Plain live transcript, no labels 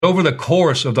Over the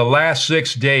course of the last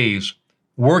 6 days,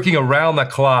 working around the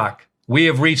clock, we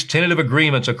have reached tentative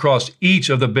agreements across each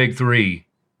of the big three.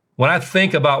 When I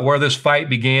think about where this fight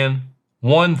began,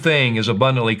 one thing is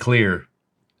abundantly clear.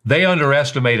 They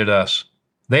underestimated us.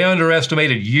 They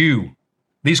underestimated you.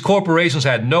 These corporations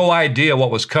had no idea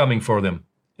what was coming for them,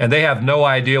 and they have no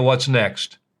idea what's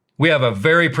next. We have a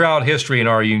very proud history in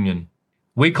our union.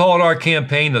 We called our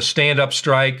campaign the Stand Up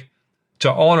Strike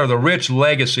to honor the rich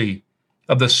legacy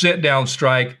of the sit-down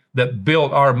strike that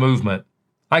built our movement.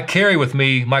 I carry with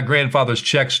me my grandfather's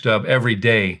check stub every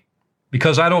day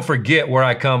because I don't forget where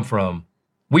I come from.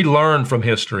 We learn from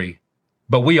history,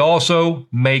 but we also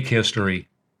make history.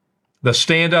 The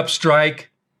Stand Up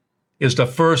Strike is the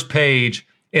first page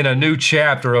in a new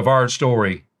chapter of our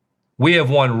story. We have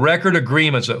won record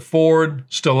agreements at Ford,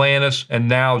 Stellantis, and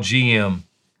now GM.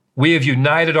 We have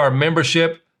united our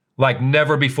membership like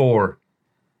never before.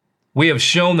 We have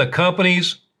shown the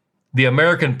companies, the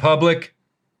American public,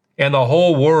 and the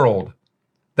whole world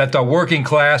that the working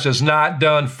class is not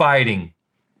done fighting.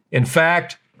 In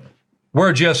fact,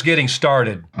 we're just getting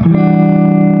started.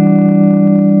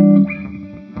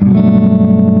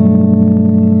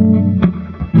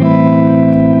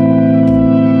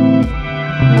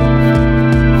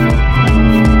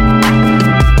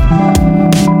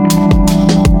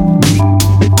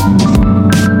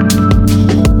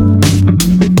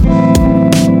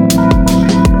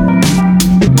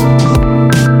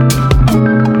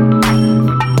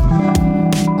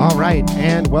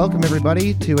 Welcome,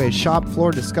 everybody, to a Shop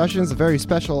Floor Discussions, a very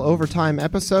special overtime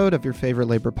episode of your favorite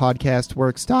labor podcast,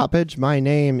 Work Stoppage. My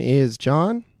name is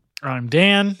John. I'm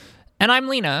Dan. And I'm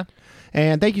Lena.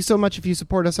 And thank you so much if you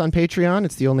support us on Patreon.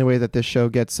 It's the only way that this show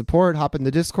gets support. Hop in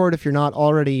the Discord if you're not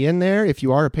already in there. If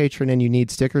you are a patron and you need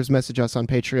stickers, message us on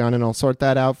Patreon and I'll sort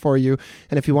that out for you.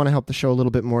 And if you want to help the show a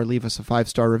little bit more, leave us a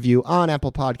 5-star review on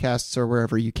Apple Podcasts or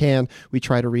wherever you can. We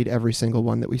try to read every single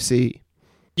one that we see.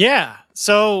 Yeah,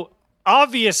 so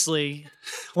obviously,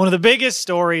 one of the biggest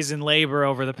stories in labor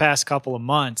over the past couple of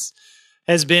months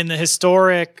has been the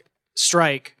historic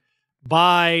strike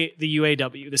by the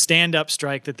UAW, the stand-up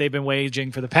strike that they've been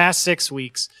waging for the past 6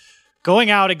 weeks, going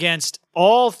out against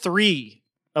all three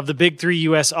of the big three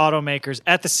U.S. automakers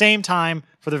at the same time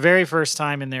for the very first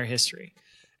time in their history.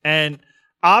 And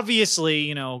obviously,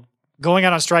 you know, going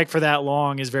out on strike for that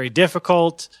long is very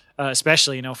difficult,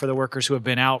 especially, you know, for the workers who have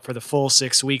been out for the full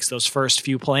 6 weeks, those first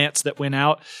few plants that went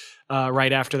out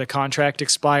right after the contract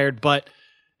expired. But,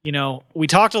 you know, we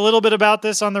talked a little bit about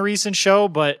this on the recent show,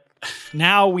 but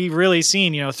now we've really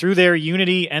seen, you know, through their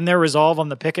unity and their resolve on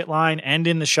the picket line and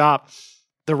in the shop,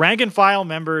 the rank and file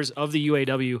members of the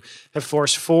UAW have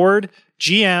forced Ford,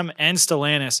 GM, and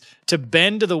Stellantis to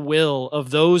bend to the will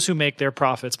of those who make their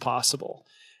profits possible.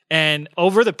 And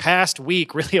over the past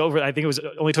week, really I think it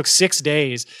only took 6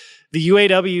 days, the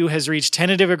UAW has reached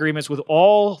tentative agreements with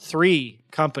all three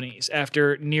companies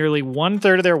after nearly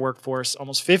 1/3 of their workforce,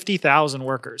 almost 50,000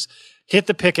 workers, hit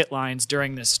the picket lines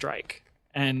during this strike.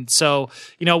 And so,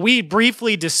 you know, we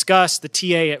briefly discussed the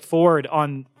TA at Ford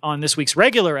on this week's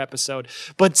regular episode,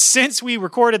 but since we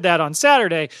recorded that on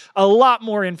Saturday, a lot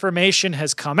more information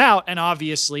has come out, and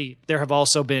obviously there have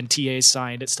also been TAs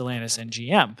signed at Stellantis and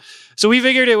GM. So we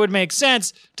figured it would make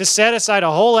sense to set aside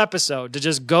a whole episode to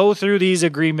just go through these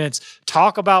agreements,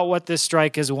 talk about what this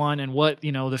strike has won and what,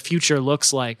 you know, the future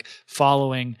looks like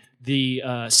following the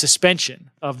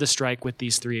suspension of the strike with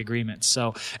these three agreements.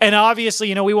 So, and obviously,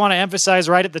 you know, we want to emphasize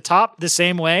right at the top the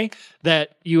same way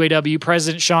that UAW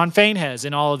President Shawn Fain has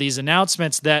in all of these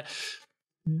announcements that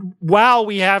while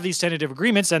we have these tentative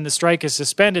agreements and the strike is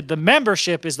suspended, the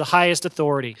membership is the highest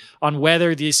authority on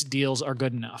whether these deals are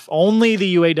good enough. Only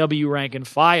the UAW rank and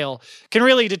file can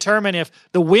really determine if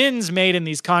the wins made in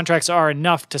these contracts are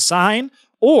enough to sign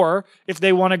or if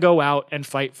they want to go out and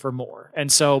fight for more.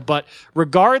 And so, but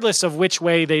regardless of which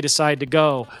way they decide to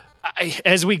go,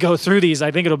 as we go through these,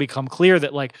 I think it'll become clear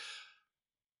that, like,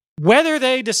 whether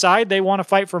they decide they want to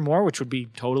fight for more, which would be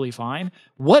totally fine,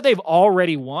 what they've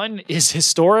already won is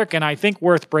historic and I think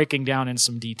worth breaking down in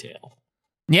some detail.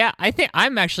 Yeah, I think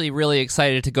I'm actually really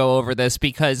excited to go over this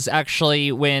because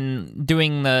actually when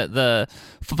doing the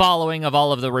following of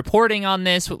all of the reporting on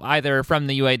this, either from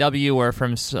the UAW or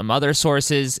from some other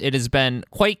sources, it has been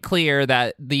quite clear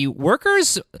that the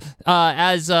workers,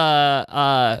 as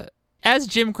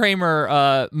Jim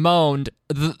Cramer moaned,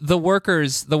 the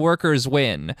workers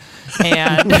win.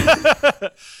 And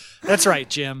that's right,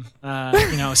 Jim.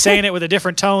 You know, saying it with a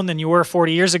different tone than you were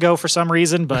 40 years ago for some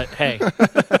reason, but hey,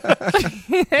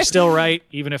 you're still right,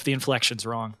 even if the inflection's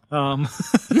wrong. But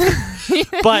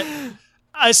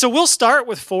So we'll start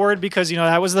with Ford because,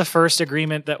 that was the first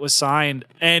agreement that was signed.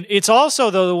 And it's also,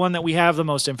 though, the one that we have the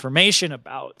most information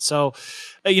about. So,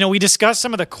 we discussed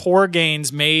some of the core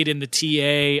gains made in the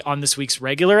TA on this week's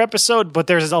regular episode, but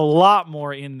there's a lot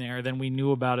more in there than we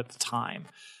knew about at the time.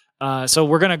 So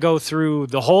we're going to go through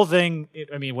the whole thing.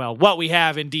 What we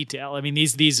have in detail.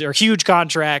 These are huge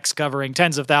contracts covering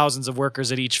tens of thousands of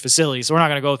workers at each facility. So we're not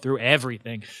going to go through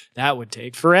everything. That would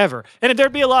take forever. And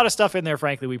there'd be a lot of stuff in there,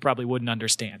 frankly, we probably wouldn't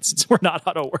understand since we're not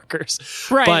auto workers.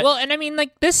 Right.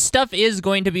 This stuff is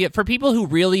going to be, for people who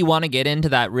really want to get into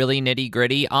that really nitty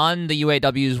gritty, on the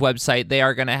UAW's website, they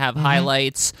are going to have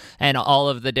highlights and all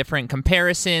of the different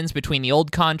comparisons between the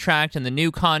old contract and the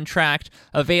new contract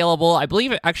available. I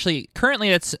believe actually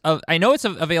currently I know it's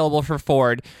available for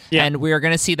Ford, and we are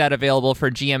going to see that available for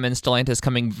GM and Stellantis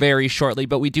coming very shortly,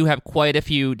 but we do have quite a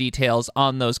few details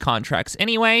on those contracts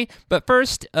anyway. But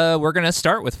first, we're going to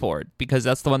start with Ford because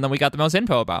that's the one that we got the most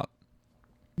info about.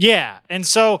 Yeah, and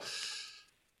so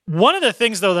one of the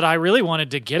things, though, that I really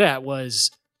wanted to get at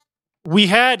was we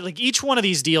had, each one of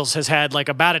these deals has had,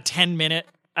 about a 10-minute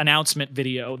announcement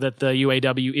video that the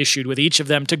UAW issued with each of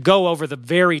them to go over the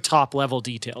very top level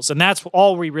details. And that's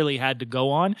all we really had to go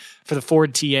on for the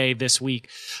Ford TA this week.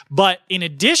 But in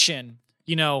addition,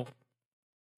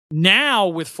 now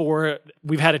with Ford,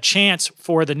 we've had a chance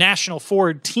for the national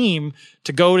Ford team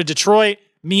to go to Detroit,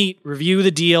 meet, review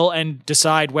the deal, and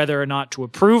decide whether or not to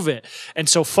approve it. And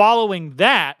so following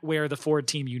that, where the Ford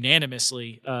team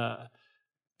unanimously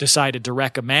decided to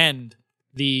recommend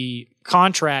the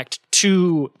contract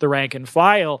to the rank and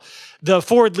file, the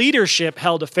Ford leadership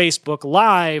held a Facebook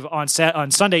Live on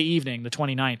Sunday evening, the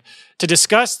 29th, to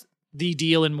discuss the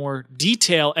deal in more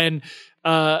detail. And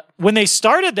when they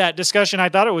started that discussion, I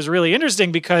thought it was really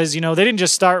interesting because, they didn't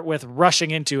just start with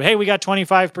rushing into, hey, we got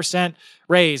 25%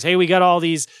 raise. Hey, we got all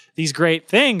these great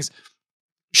things.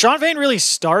 Shawn Fain really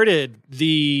started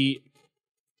the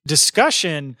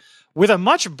discussion with a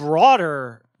much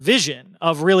broader vision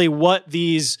of really what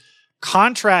these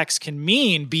contracts can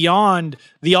mean beyond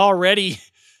the already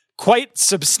quite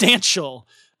substantial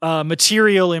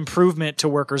material improvement to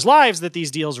workers' lives that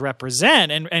these deals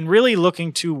represent, and really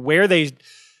looking to where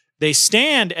they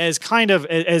stand as kind of,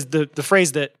 as the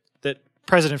phrase that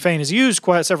President Fain has used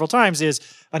quite several times, is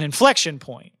an inflection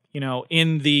point,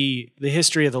 in the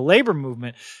history of the labor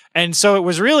movement. And so it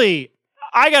was really,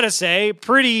 I gotta say,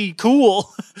 pretty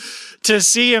cool to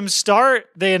see him start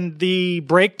then the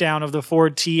breakdown of the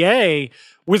Ford TA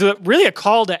with really a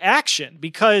call to action,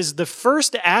 because the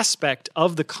first aspect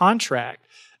of the contract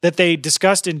that they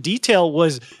discussed in detail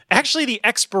was actually the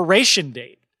expiration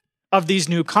date of these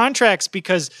new contracts,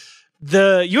 because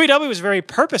the UAW was very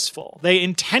purposeful. They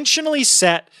intentionally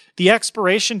set the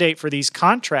expiration date for these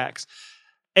contracts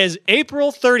as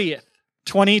April 30th,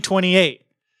 2028.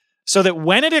 So that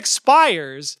when it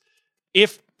expires,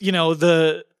 if,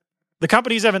 the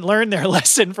companies haven't learned their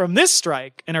lesson from this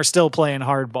strike and are still playing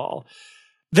hardball,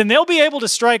 then they'll be able to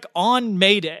strike on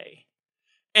May Day.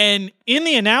 And in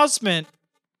the announcement,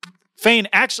 Fain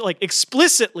actually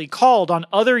explicitly called on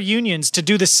other unions to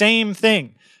do the same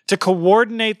thing, to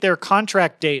coordinate their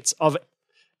contract dates of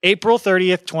April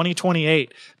 30th,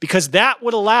 2028, because that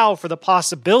would allow for the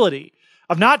possibility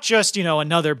of not just,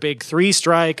 another big three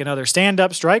strike, another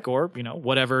stand-up strike, or,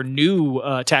 whatever new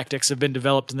tactics have been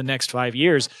developed in the next 5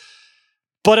 years,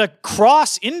 but a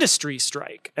cross-industry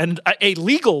strike, and a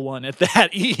legal one at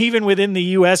that, even within the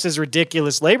U.S.'s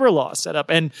ridiculous labor law setup,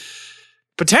 and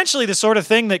potentially the sort of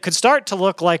thing that could start to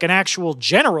look like an actual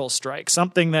general strike,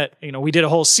 something that, we did a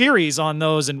whole series on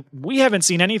those, and we haven't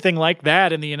seen anything like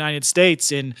that in the United States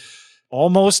in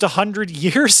almost 100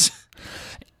 years.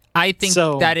 I think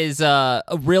that is a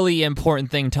really important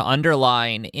thing to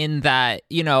underline, in that,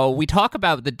 we talk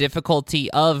about the difficulty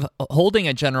of holding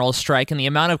a general strike and the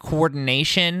amount of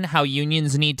coordination, how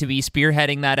unions need to be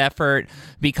spearheading that effort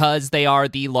because they are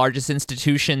the largest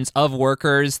institutions of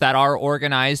workers that are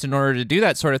organized in order to do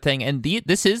that sort of thing. And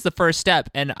this is the first step.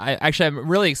 And I'm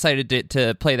really excited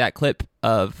to play that clip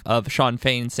of Shawn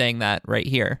Fain saying that right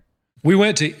here. We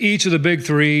went to each of the big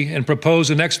three and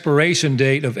proposed an expiration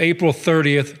date of April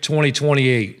 30th,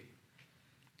 2028.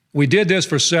 We did this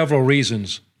for several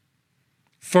reasons.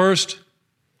 First,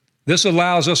 this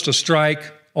allows us to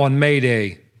strike on May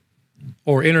Day,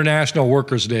 or International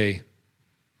Workers' Day.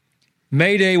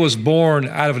 May Day was born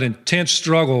out of an intense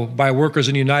struggle by workers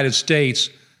in the United States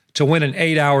to win an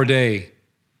 8-hour day.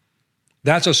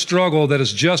 That's a struggle that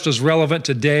is just as relevant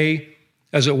today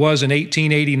as it was in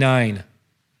 1889.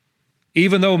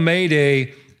 Even though May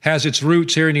Day has its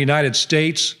roots here in the United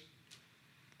States,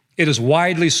 it is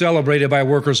widely celebrated by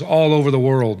workers all over the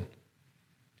world.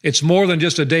 It's more than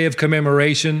just a day of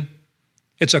commemoration.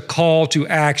 It's a call to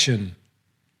action.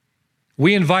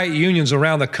 We invite unions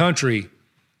around the country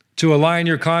to align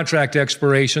your contract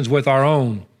expirations with our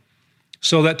own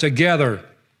so that together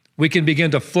we can begin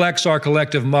to flex our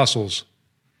collective muscles.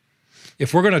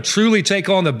 If we're going to truly take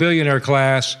on the billionaire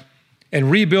class and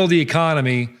rebuild the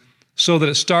economy so that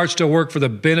it starts to work for the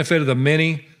benefit of the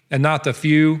many and not the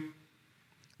few,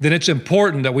 then it's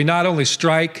important that we not only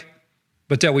strike,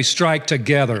 but that we strike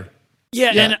together.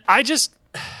 Yeah. And I just,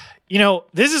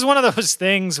 this is one of those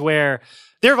things where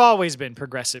there have always been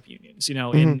progressive unions,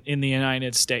 in the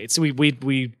United States.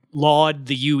 We laud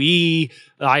the UE,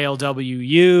 the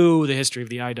ILWU, the history of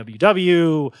the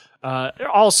IWW,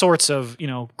 all sorts of,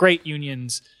 great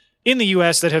unions in the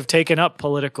U.S. that have taken up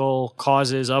political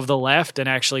causes of the left and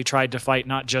actually tried to fight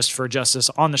not just for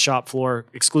justice on the shop floor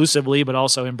exclusively, but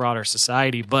also in broader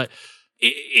society. But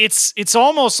it's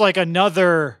almost like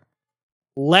another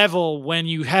level when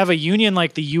you have a union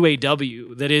like the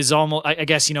UAW that is almost, I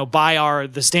guess, by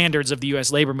the standards of the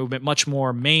U.S. labor movement, much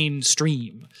more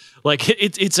mainstream. Like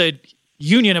it's a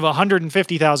union of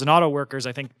 150,000 auto workers,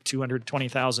 I think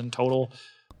 220,000 total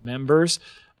members.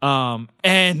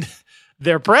 And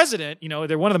their president,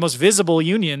 they're one of the most visible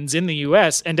unions in the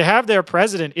U.S. And to have their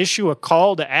president issue a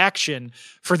call to action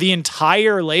for the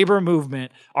entire labor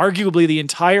movement, arguably the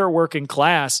entire working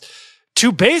class,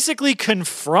 to basically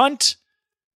confront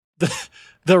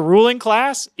the ruling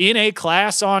class in a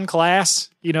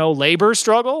class-on-class, labor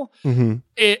struggle.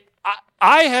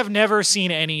 I have never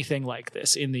seen anything like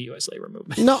this in the U.S. labor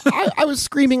movement. No, I was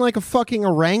screaming like a fucking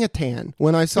orangutan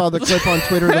when I saw the clip on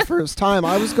Twitter the first time.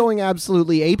 I was going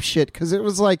absolutely apeshit because it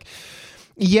was like,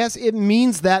 yes, it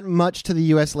means that much to the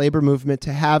U.S. labor movement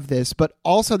to have this, but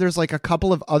also there's like a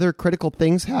couple of other critical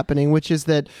things happening, which is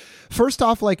that, first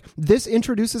off, like this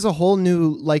introduces a whole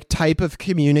new like type of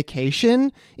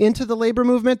communication into the labor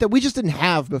movement that we just didn't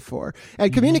have before.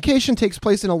 And communication takes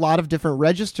place in a lot of different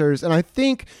registers, and I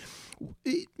think,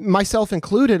 myself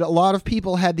included, a lot of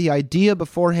people had the idea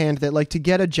beforehand that like to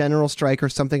get a general strike or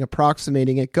something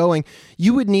approximating it going,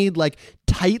 you would need like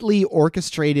tightly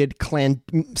orchestrated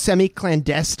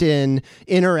semi-clandestine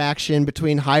interaction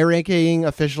between high-ranking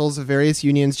officials of various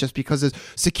unions just because of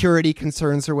security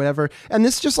concerns or whatever. And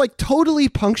this just like totally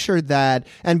punctured that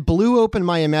and blew open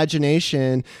my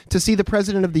imagination to see the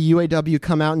president of the UAW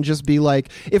come out and just be like,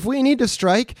 if we need to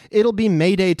strike, it'll be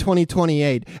May Day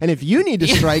 2028. And if you need to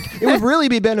strike, it would really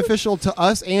be beneficial to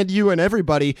us and you and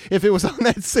everybody if it was on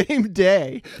that same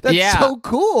day. That's so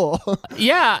cool.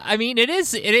 Yeah, I mean, it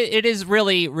is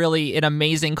really an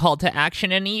amazing call to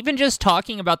action. And even just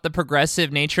talking about the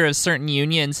progressive nature of certain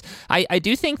unions, I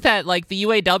do think that like the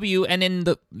UAW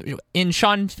and in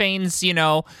Shawn Fain's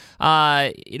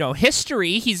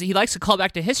history, he likes to call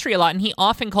back to history a lot, and he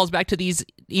often calls back to these,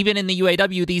 even in the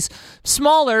UAW, these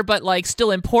smaller but like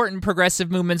still important progressive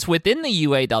movements within the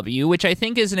UAW, which I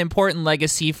think is an important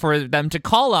legacy for them to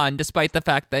call on, despite the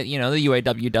fact that the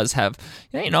UAW does have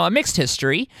a mixed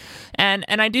history, and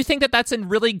I do think that that's a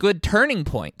really good turning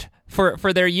point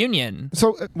for their union.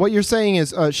 So what you're saying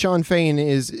is Shawn Fain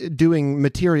is doing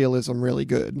materialism really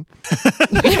good.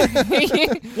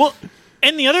 Well,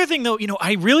 and the other thing though,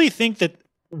 I really think that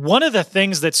one of the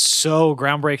things that's so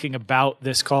groundbreaking about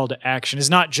this call to action is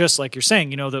not just like you're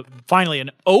saying, finally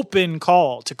an open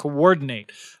call to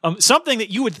coordinate. Something that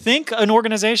you would think an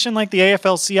organization like the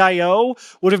AFL-CIO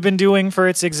would have been doing for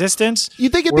its existence.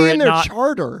 You'd think it'd be in their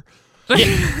charter.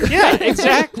 Yeah,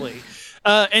 exactly.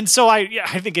 And so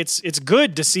I think it's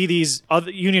good to see these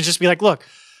other unions just be like, look,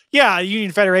 yeah, the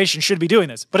Union Federation should be doing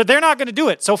this, but they're not going to do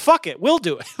it. So fuck it. We'll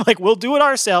do it. Like, we'll do it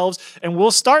ourselves and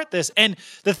we'll start this. And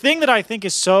the thing that I think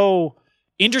is so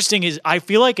interesting is I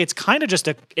feel like it's kind of just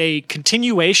a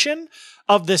continuation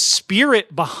of the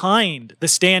spirit behind the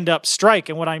stand-up strike.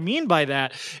 And what I mean by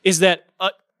that is that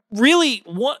really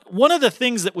one of the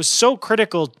things that was so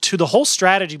critical to the whole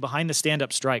strategy behind the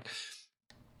stand-up strike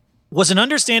was an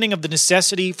understanding of the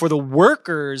necessity for the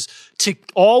workers to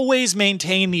always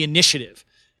maintain the initiative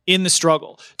in the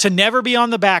struggle, to never be on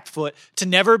the back foot, to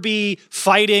never be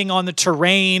fighting on the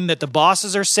terrain that the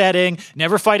bosses are setting,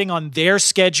 never fighting on their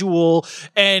schedule,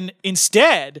 and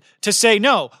instead to say,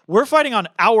 no, we're fighting on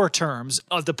our terms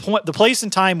of the place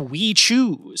and time we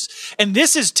choose. And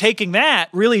this is taking that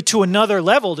really to another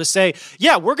level to say,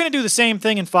 yeah, we're going to do the same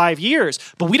thing in 5 years,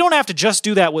 but we don't have to just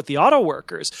do that with the auto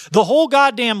workers. The whole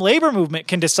goddamn labor movement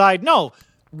can decide, no,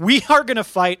 we are going to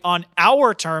fight on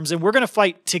our terms, and we're going to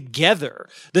fight together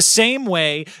the same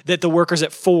way that the workers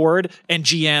at Ford and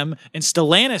GM and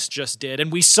Stellantis just did.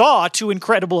 And we saw to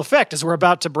incredible effect as we're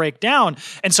about to break down.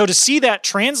 And so to see that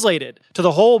translated to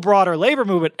the whole broader labor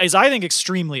movement is, I think,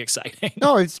 extremely exciting.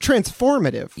 No, it's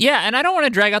transformative. Yeah, and I don't want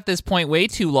to drag out this point way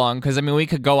too long because, I mean, we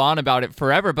could go on about it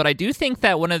forever, but I do think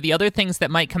that one of the other things that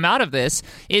might come out of this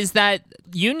is that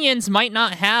unions might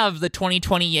not have the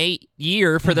 2028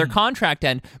 year for their contract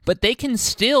end, but they can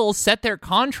still set their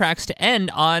contracts to end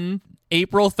on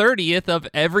April 30th of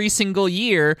every single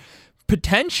year,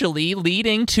 potentially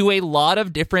leading to a lot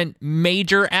of different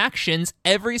major actions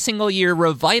every single year,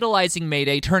 revitalizing May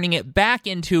Day, turning it back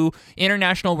into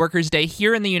International Workers' Day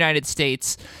here in the United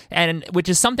States, and which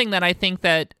is something that I think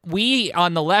that we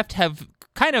on the left have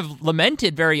kind of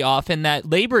lamented very often, that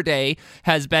Labor Day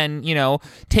has been,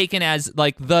 taken as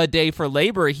like the day for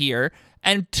labor here.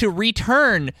 And to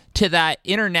return to that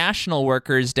International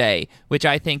Workers' Day, which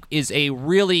I think is a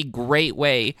really great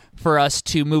way for us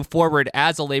to move forward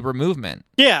as a labor movement.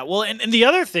 Yeah, well, and the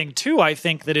other thing, too, I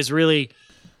think that is really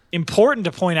important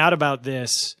to point out about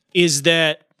this is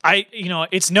that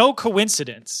it's no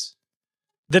coincidence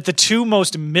that the two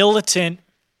most militant,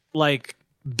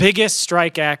 biggest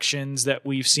strike actions that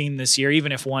we've seen this year,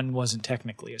 even if one wasn't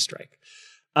technically a strike,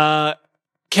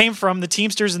 came from the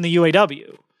Teamsters and the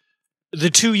UAW. The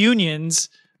two unions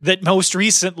that most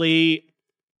recently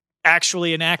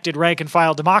actually enacted rank and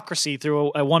file democracy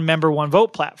through a one member, one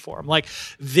vote platform.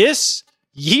 This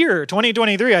year,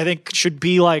 2023, I think should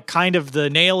be kind of the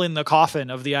nail in the coffin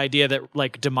of the idea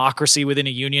that democracy within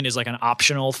a union is an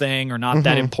optional thing or not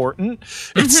that important.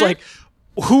 It's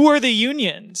who are the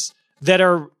unions that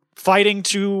are fighting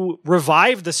to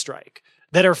revive the strike,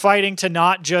 that are fighting to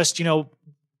not just,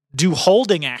 do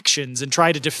holding actions and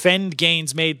try to defend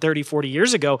gains made 30, 40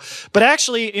 years ago, but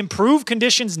actually improve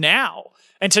conditions now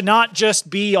and to not just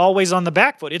be always on the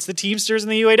back foot. It's the Teamsters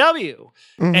and the UAW.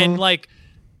 And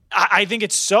I think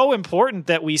it's so important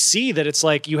that we see that it's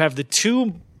you have the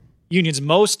two unions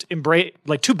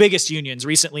two biggest unions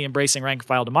recently embracing rank and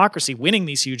file democracy, winning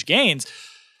these huge gains.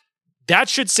 That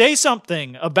should say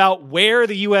something about where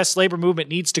the U.S. labor movement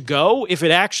needs to go if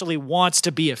it actually wants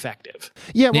to be effective.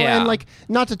 Yeah, well, and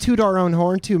not to toot our own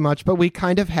horn too much, but we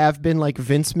kind of have been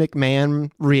Vince McMahon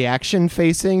reaction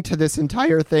facing to this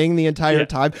entire thing the entire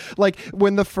time.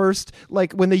 When the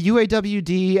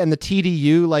UAWD and the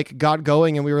TDU got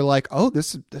going, and we were oh,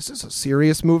 this is a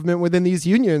serious movement within these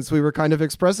unions. We were kind of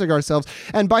expressing ourselves,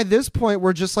 and by this point,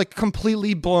 we're just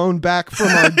completely blown back from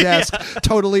our desk,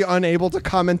 totally unable to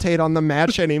commentate on the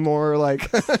match anymore.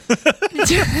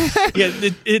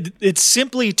 It's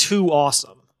simply too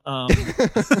awesome.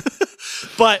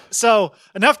 But so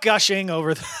enough gushing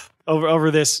over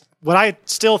this, what I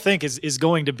still think is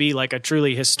going to be a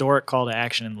truly historic call to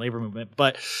action in the labor movement.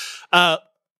 But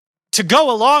to go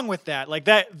along with that,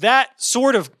 that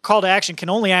sort of call to action can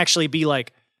only actually be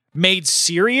made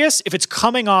serious if it's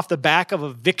coming off the back of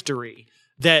a victory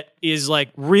that is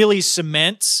really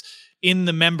cements in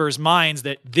the members' minds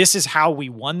that this is how we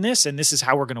won this and this is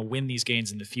how we're going to win these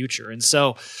gains in the future. And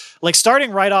so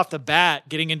starting right off the bat,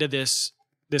 getting into this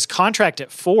contract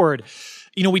at Ford,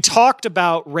 we talked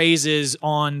about raises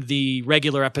on the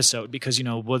regular episode because,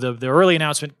 the early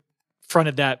announcement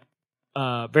fronted that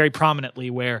very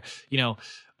prominently where,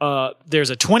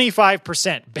 there's a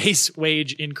 25% base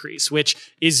wage increase,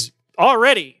 which is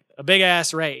already a big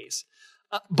ass raise.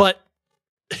 But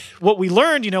what we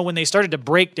learned, when they started to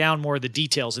break down more of the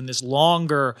details in this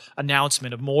longer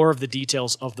announcement of more of the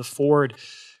details of the Ford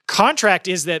contract,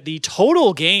 is that the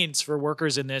total gains for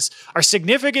workers in this are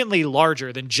significantly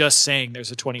larger than just saying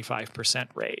there's a 25%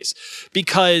 raise.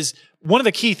 Because one of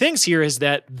the key things here is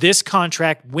that this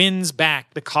contract wins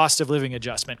back the cost of living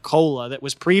adjustment, COLA, that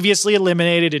was previously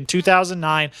eliminated in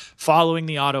 2009 following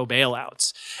the auto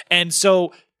bailouts. And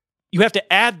so you have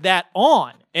to add that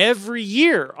on every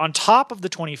year on top of the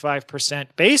 25%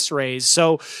 base raise.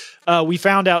 So we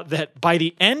found out that by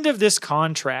the end of this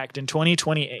contract in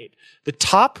 2028, the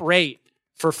top rate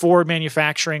for Ford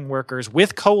manufacturing workers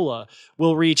with COLA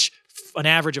will reach an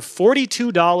average of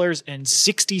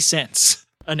 $42.60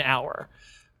 an hour,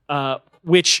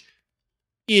 which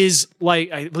is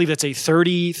I believe that's a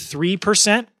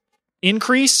 33%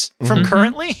 increase from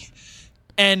currently.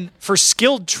 And for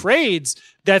skilled trades,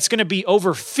 that's going to be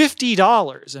over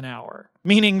 $50 an hour,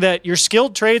 meaning that your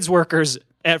skilled trades workers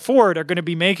at Ford are going to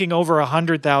be making over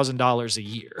 $100,000 a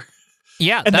year.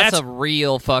 Yeah, and that's a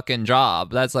real fucking job.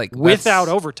 That's without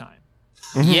overtime.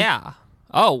 Yeah.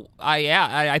 Oh,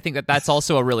 I think that's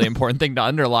also a really important thing to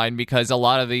underline because a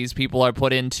lot of these people are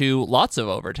put into lots of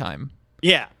overtime.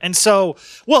 Yeah. And so,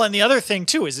 well, and the other thing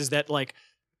too is that like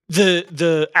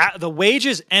the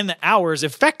wages and the hours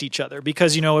affect each other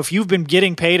because, you know, if you've been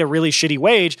getting paid a really shitty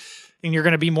wage, then you're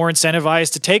going to be more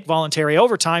incentivized to take voluntary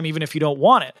overtime, even if you don't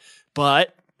want it.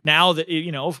 But now that,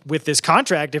 you know, with this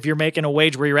contract, if you're making a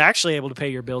wage where you're actually able to pay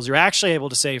your bills, you're actually able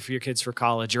to save for your kids for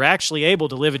college, you're actually able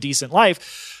to live a decent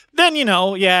life, then, you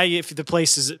know, yeah, if the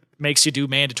place makes you do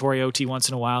mandatory OT once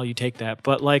in a while, you take that.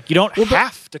 But like, you don't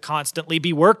have to constantly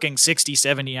be working 60,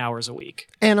 70 hours a week.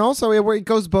 And also, it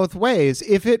goes both ways.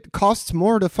 If it costs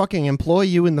more to fucking employ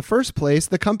you in the first place,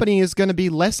 the company is going to be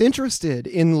less interested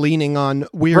in leaning on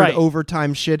weird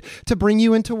overtime shit to bring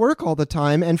you into work all the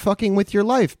time and fucking with your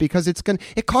life because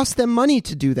it costs them money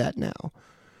to do that now.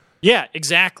 Yeah,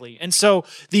 exactly. And so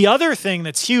the other thing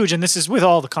that's huge, and this is with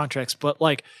all the contracts, but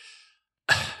like,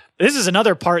 this is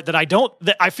another part that I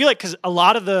feel like, because a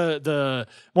lot of the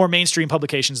more mainstream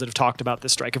publications that have talked about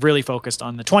this strike have really focused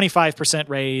on the 25%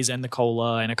 raise and the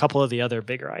COLA and a couple of the other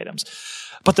bigger items.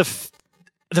 But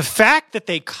the fact that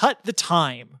they cut the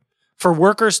time for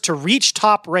workers to reach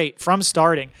top rate from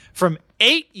starting from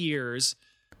 8 years,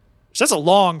 which that's a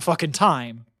long fucking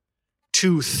time,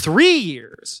 to 3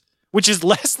 years, which is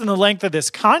less than the length of this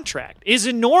contract, is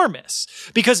enormous.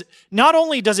 Because not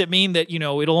only does it mean that, you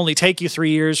know, it'll only take you 3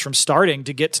 years from starting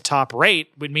to get to top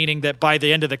rate, but meaning that by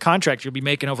the end of the contract, you'll be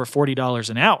making over $40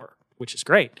 an hour, which is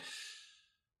great.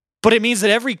 But it means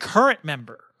that every current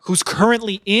member who's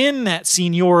currently in that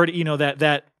seniority, you know,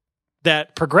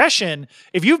 that progression,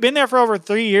 if you've been there for over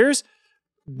 3 years,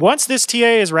 once this TA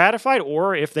is ratified,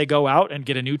 or if they go out and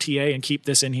get a new TA and keep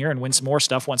this in here and win some more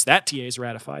stuff once that TA is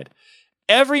ratified,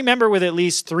 every member with at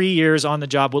least 3 years on the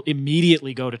job will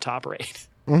immediately go to top rate.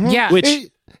 Mm-hmm. Yeah.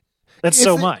 That's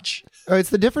so much.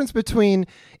 It's the difference between,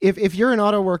 if you're an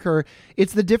auto worker,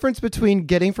 it's the difference between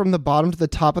getting from the bottom to the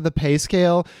top of the pay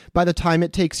scale by the time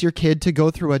it takes your kid to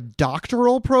go through a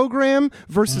doctoral program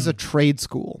versus a trade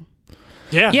school.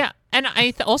 Yeah. Yeah. And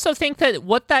I also think that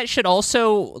what that should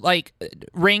also like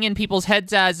ring in people's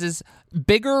heads as is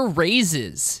bigger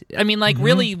raises. I mean, like,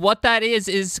 really what that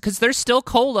is because there's still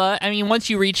COLA. I mean, once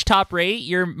you reach top rate,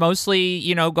 you're mostly,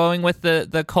 you know, going with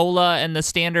the COLA and the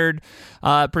standard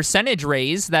percentage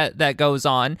raise that goes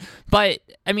on. But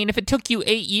I mean, if it took you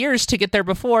 8 years to get there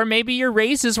before, maybe your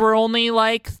raises were only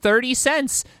like 30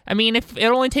 cents. I mean, if it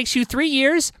only takes you 3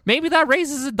 years, maybe that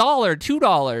raise is $1,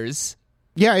 $2.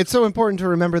 Yeah, it's so important to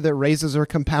remember that raises are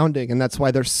compounding, and that's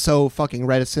why they're so fucking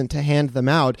reticent to hand them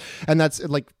out. And that's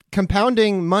like,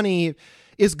 compounding money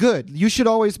is good. You should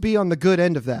always be on the good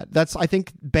end of that. That's, I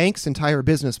think, banks' entire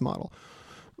business model.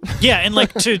 Yeah, and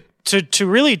like to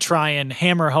really try and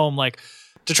hammer home, like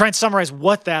to try and summarize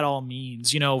what that all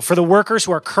means, you know, for the workers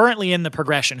who are currently in the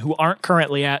progression, who aren't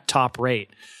currently at top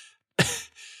rate,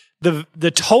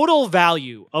 the total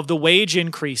value of the wage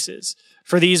increases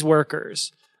for these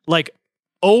workers, like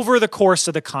over the course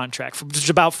of the contract, for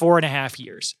about 4.5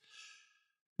 years.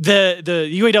 The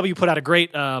UAW put out a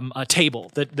great a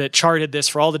table that charted this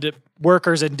for all the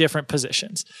workers in different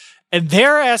positions. And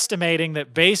they're estimating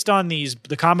that based on the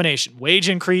combination, wage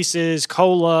increases,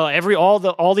 COLA,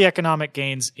 all the economic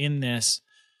gains in this,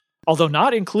 although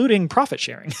not including profit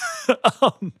sharing,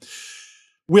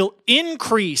 will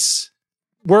increase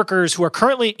workers who are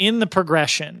currently in the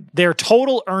progression, their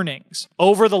total earnings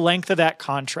over the length of that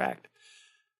contract,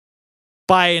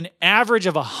 by an average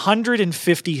of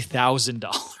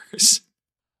 $150,000.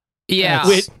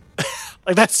 Yeah.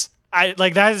 That's a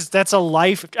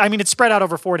life. I mean, it's spread out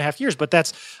over 4.5 years, but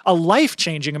that's a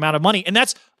life-changing amount of money. And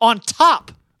that's on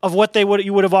top of what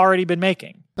you would have already been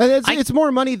making. It's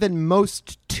more money than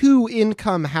most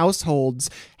 2-income households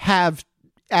have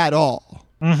at all.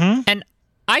 Mm-hmm. And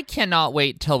I cannot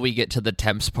wait till we get to the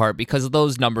temps part because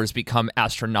those numbers become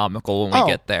astronomical when we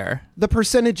get there. The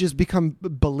percentages become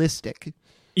ballistic.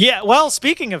 Yeah, well,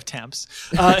 speaking of temps,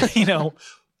 you know,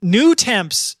 new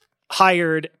temps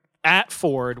hired at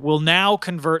Ford will now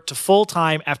convert to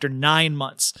full-time after 9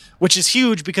 months, which is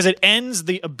huge because it ends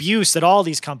the abuse that all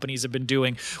these companies have been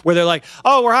doing, where they're like,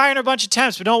 oh, we're hiring a bunch of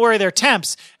temps, but don't worry, they're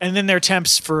temps. And then they're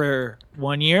temps for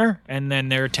 1 year, and then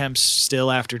they're temps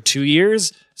still after 2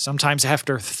 years, sometimes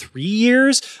after 3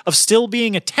 years of still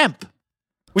being a temp,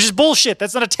 which is bullshit.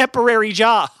 That's not a temporary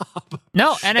job.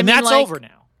 No, and I mean, that's over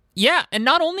now. Yeah, and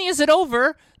not only is it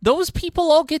over, those people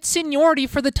all get seniority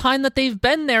for the time that they've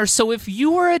been there. So if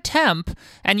you were a temp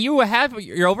and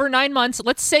you're over 9 months,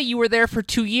 let's say you were there for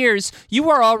 2 years, you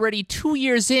are already 2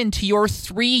 years into your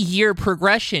 3-year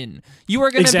progression. You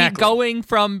are going to be going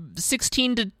from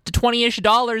 $16 to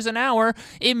 $20-ish an hour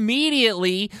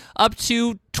immediately up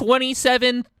to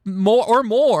 27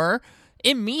 more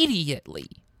immediately.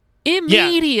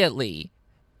 Immediately.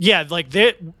 Yeah, like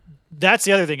that's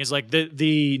the other thing is like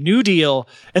the New Deal,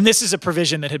 and this is a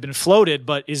provision that had been floated,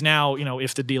 but is now,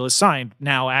 if the deal is signed,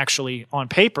 now actually on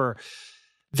paper,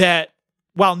 that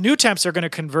while new temps are going to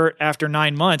convert after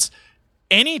 9 months,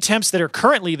 any temps that are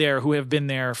currently there who have been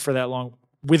there for that long,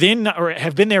 within or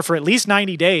have been there for at least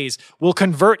 90 days, will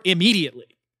convert immediately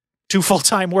to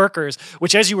full-time workers,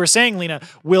 which, as you were saying, Lena,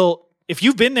 will, if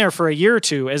you've been there for a year or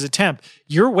two as a temp,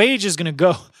 your wage is going to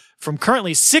go from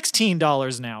currently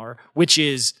 $16 an hour, which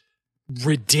is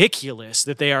ridiculous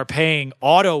that they are paying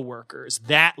auto workers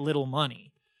that little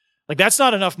money. Like, that's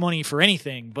not enough money for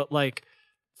anything, but like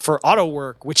for auto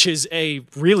work, which is a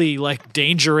really like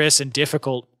dangerous and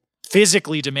difficult,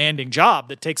 physically demanding job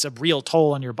that takes a real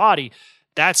toll on your body,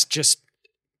 that's just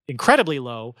incredibly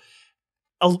low.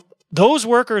 Those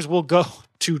workers will go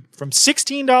from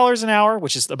 $16 an hour,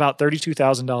 which is about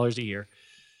 $32,000 a year,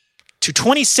 to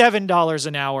 $27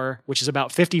 an hour, which is about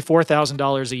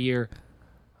 $54,000 a year,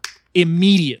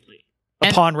 immediately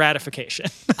upon ratification.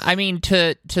 I mean,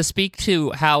 to speak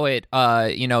to how it,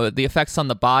 the effects on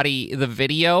the body, the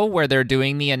video where they're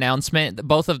doing the announcement,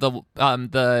 both of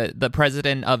the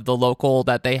president of the local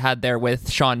that they had there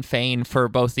with Sean Fain for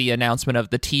both the announcement of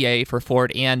the TA for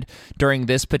Ford and during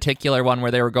this particular one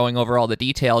where they were going over all the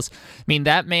details. I mean,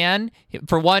 that man,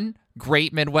 for one,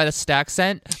 great Midwest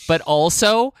accent, but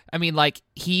also, I mean, like,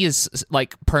 he is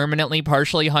like permanently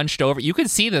partially hunched over. You could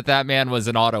see that man was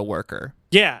an auto worker.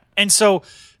 Yeah. And so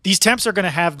these temps are going to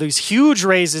have these huge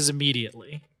raises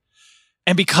immediately.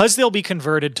 And because they'll be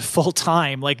converted to full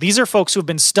time, like, these are folks who have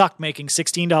been stuck making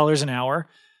 $16 an hour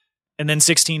and then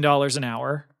 $16 an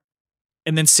hour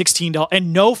and then $16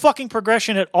 and no fucking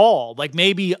progression at all. Like,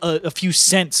 maybe a few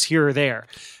cents here or there.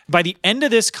 By the end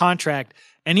of this contract,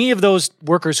 any of those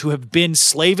workers who have been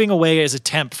slaving away as a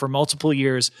temp for multiple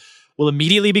years will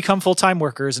immediately become full-time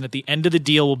workers, and at the end of the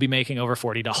deal will be making over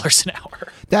 $40 an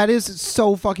hour. That is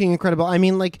so fucking incredible. I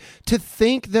mean, like, to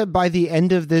think that by the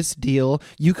end of this deal,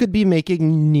 you could be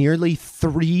making nearly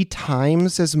 3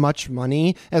 times as much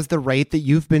money as the rate that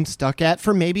you've been stuck at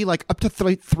for maybe like up to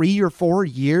 3 or 4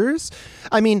 years.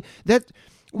 I mean, that...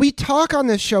 We talk on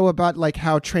this show about like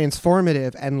how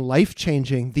transformative and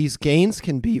life-changing these gains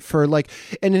can be for like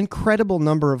an incredible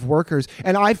number of workers,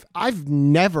 and I've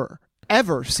never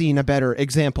ever seen a better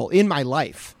example in my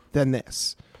life than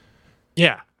this.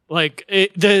 Yeah, like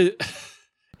it's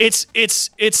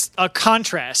a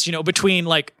contrast, between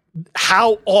like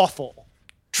how awful,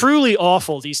 truly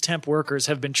awful these temp workers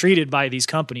have been treated by these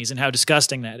companies and how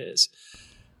disgusting that is.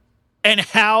 And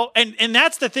how, and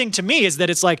that's the thing to me, is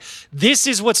that it's like, this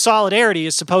is what solidarity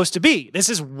is supposed to be. This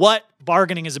is what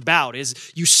bargaining is about,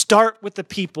 is you start with the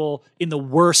people in the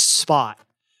worst spot.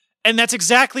 And that's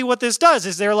exactly what this does,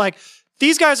 is they're like,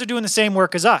 these guys are doing the same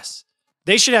work as us.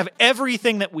 They should have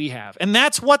everything that we have. And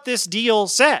that's what this deal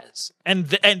says. And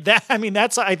that, I mean,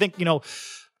 that's, I think,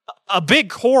 a big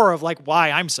core of like why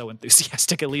I'm so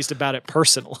enthusiastic, at least about it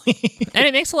personally. And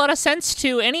it makes a lot of sense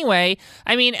too anyway.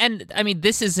 I mean,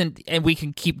 this isn't, and we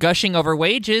can keep gushing over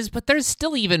wages, but there's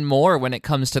still even more when it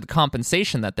comes to the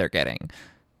compensation that they're getting.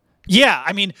 Yeah,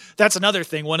 I mean, that's another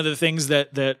thing. One of the things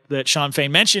that Sean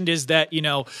Fain mentioned is that,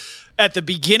 at the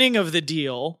beginning of the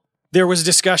deal, there was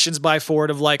discussions by Ford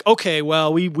of like, okay,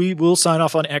 well, we will sign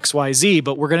off on XYZ,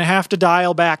 but we're going to have to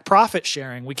dial back profit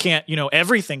sharing. We can't,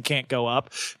 everything can't go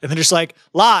up. And they're just like,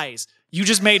 lies. You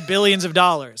just made billions of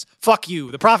dollars. Fuck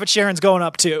you. The profit sharing's going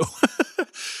up too.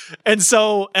 And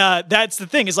so that's the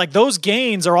thing, is like those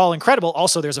gains are all incredible.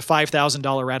 Also, there's a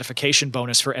 $5,000 ratification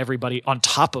bonus for everybody on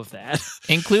top of that.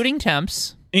 Including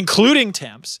temps.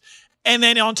 And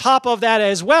then on top of that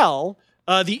as well,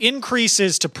 the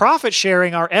increases to profit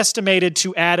sharing are estimated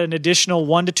to add an additional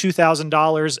 $1,000 to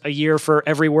 $2,000 a year for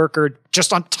every worker,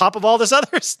 just on top of all this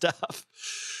other stuff.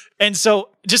 And so,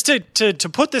 just to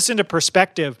put this into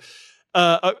perspective,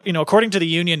 according to the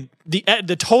union,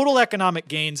 the total economic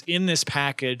gains in this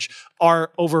package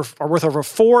are worth over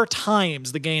 4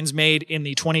 times the gains made in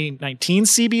the 2019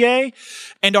 CBA,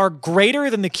 and are greater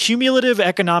than the cumulative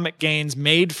economic gains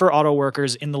made for auto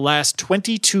workers in the last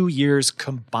 22 years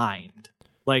combined.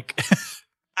 Like,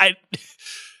 I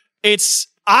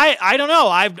don't know.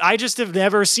 I just have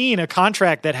never seen a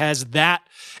contract that has that.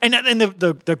 And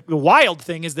the wild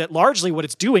thing is that largely what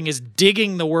it's doing is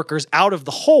digging the workers out of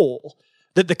the hole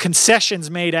that the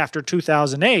concessions made after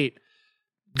 2008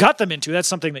 got them into. That's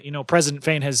something that, President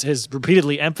Fain has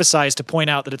repeatedly emphasized, to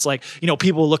point out that it's like,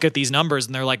 people look at these numbers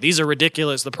and they're like, these are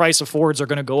ridiculous. The price of Fords are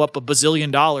going to go up $1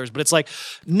 bazillion. But it's like,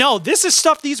 no, this is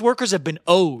stuff these workers have been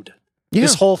owed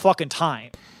this whole fucking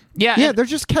time. Yeah, they're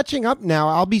just catching up now.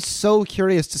 I'll be so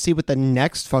curious to see what the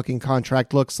next fucking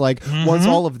contract looks like once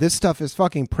all of this stuff is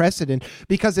fucking precedent,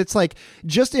 because it's like,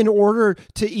 just in order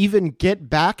to even get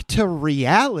back to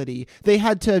reality, they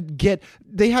had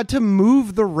to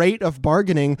move the rate of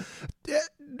bargaining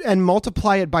and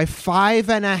multiply it by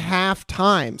 5.5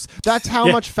 times. That's how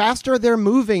much faster they're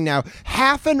moving now.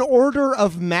 Half an order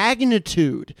of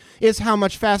magnitude is how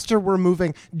much faster we're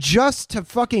moving, just to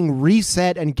fucking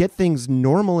reset and get things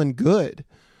normal and good.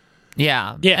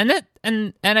 Yeah.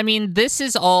 And I mean, this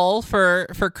is all for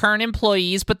current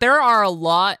employees, but there are a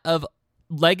lot of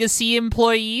legacy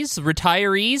employees,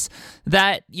 retirees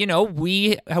that,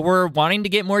 we were wanting to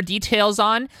get more details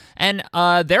on. And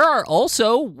there are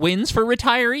also wins for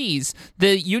retirees.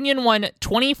 The union won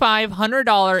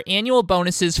 $2,500 annual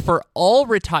bonuses for all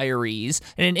retirees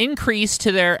and an increase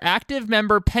to their active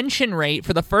member pension rate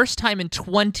for the first time in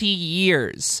 20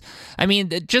 years. I mean,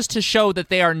 just to show that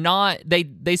they are not,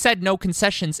 they said no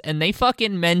concessions, and they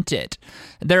fucking meant it.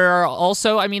 There are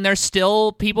also, there's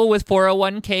still people with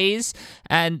 401ks,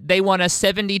 and they won a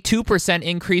 72%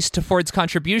 increase to Ford's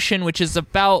contribution, which is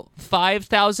about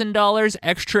 $5,000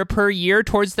 extra per year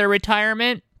towards their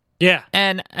retirement. Yeah.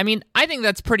 And I think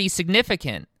that's pretty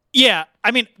significant. Yeah.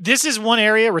 This is one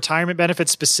area, retirement benefits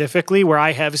specifically, where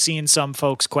I have seen some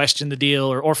folks question the deal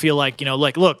or feel like,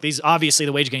 look, these, obviously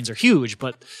the wage gains are huge,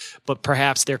 but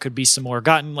perhaps there could be some more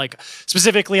gotten. Like,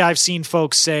 specifically, I've seen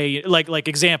folks say, like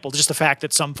example, just the fact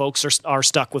that some folks are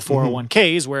stuck with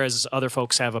 401ks, whereas other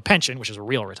folks have a pension, which is a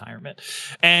real retirement.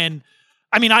 And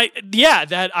I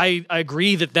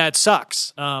agree that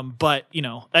sucks. But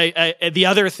the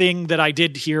other thing that I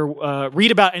did hear,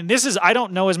 read about, and this is, I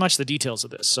don't know as much the details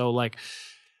of this. So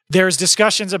there's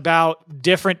discussions about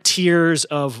different tiers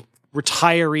of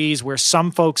retirees where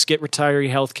some folks get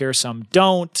retiree healthcare, some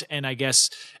don't. And I guess,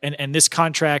 and this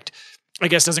contract, I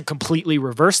guess, doesn't completely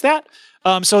reverse that.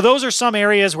 So those are some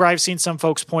areas where I've seen some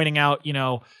folks pointing out,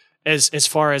 as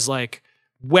far as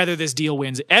whether this deal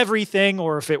wins everything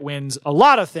or if it wins a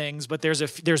lot of things, but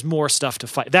there's more stuff to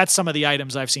fight. That's some of the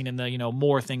items I've seen in the,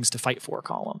 more things to fight for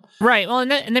column. Right. Well,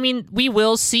 and we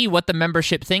will see what the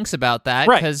membership thinks about that,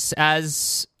 because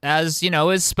as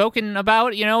is spoken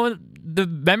about, the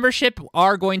membership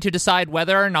are going to decide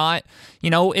whether or not,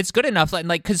 it's good enough.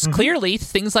 Because clearly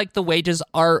things like the wages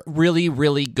are really,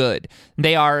 really good.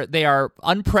 They are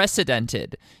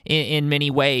unprecedented in many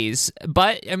ways.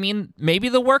 But maybe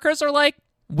the workers are like,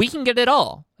 we can get it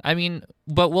all.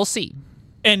 But we'll see.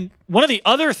 And one of the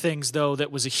other things, though,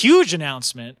 that was a huge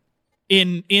announcement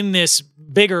in this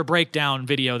bigger breakdown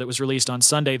video that was released on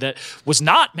Sunday that was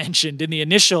not mentioned in the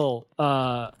initial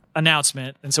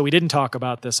announcement, and so we didn't talk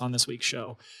about this on this week's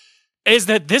show, is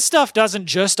that this stuff doesn't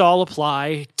just all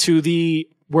apply to the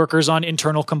workers on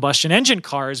internal combustion engine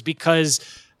cars, because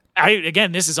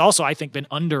this has also, I think, been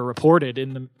underreported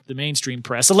in the mainstream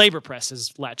press. The labor press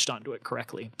has latched onto it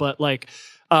correctly. But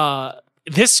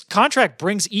this contract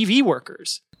brings EV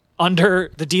workers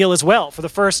under the deal as well for the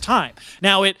first time.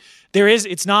 Now,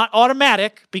 it's not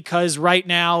automatic, because right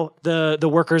now the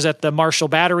workers at the Marshall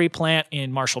Battery Plant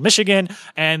in Marshall, Michigan,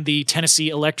 and the Tennessee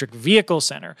Electric Vehicle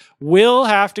Center will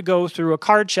have to go through a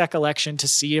card check election to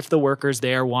see if the workers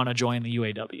there want to join the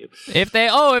UAW. If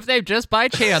they just by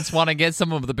chance want to get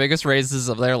some of the biggest raises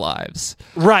of their lives.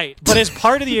 Right. But as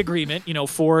part of the agreement,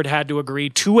 Ford had to agree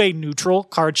to a neutral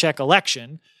card check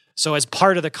election. So as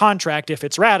part of the contract, if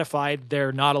it's ratified,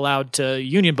 they're not allowed to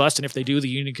union bust, and if they do, the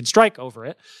union can strike over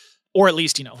it. Or at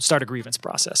least, start a grievance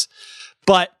process.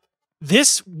 But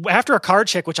this, after a card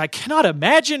check, which I cannot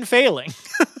imagine failing,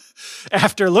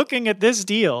 after looking at this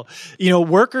deal,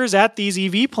 workers at these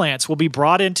EV plants will be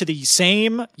brought into the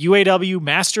same UAW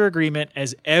master agreement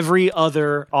as every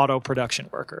other auto production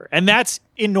worker. And that's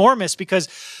enormous, because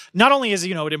not only is,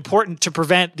 it important to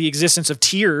prevent the existence of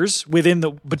tiers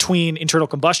between internal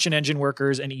combustion engine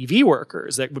workers and EV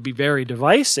workers that would be very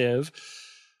divisive,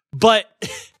 but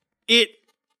it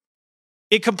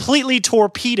completely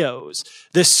torpedoes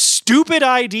the stupid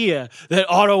idea that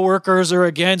auto workers are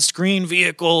against green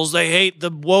vehicles. They hate the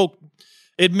woke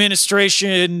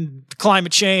administration,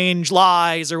 climate change,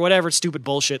 lies, or whatever stupid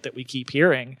bullshit that we keep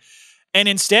hearing. And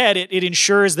instead, it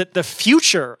ensures that the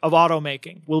future of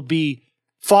automaking will be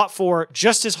fought for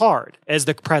just as hard as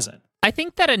the present. I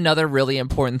think that another really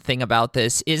important thing about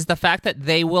this is the fact that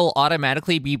they will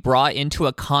automatically be brought into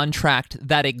a contract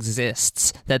that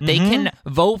exists, that they can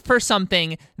vote for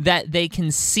something that they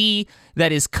can see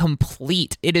that is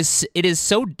complete. It is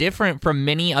so different from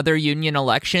many other union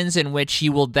elections in which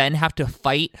you will then have to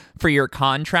fight for your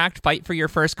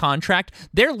first contract.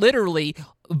 They're literally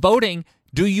voting,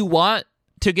 do you want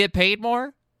to get paid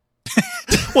more?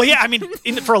 Well, yeah, I mean,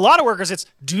 for a lot of workers, it's,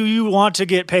 do you want to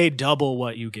get paid double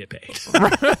what you get paid?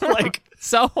 Like,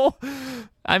 So,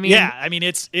 I mean, yeah, I mean,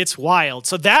 it's wild.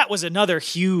 So that was another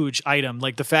huge item,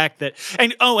 like the fact that,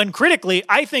 and critically,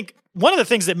 I think one of the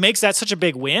things that makes that such a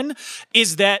big win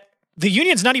is that the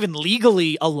union's not even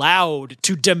legally allowed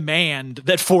to demand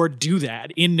that Ford do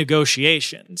that in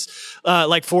negotiations.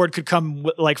 Like Ford could come,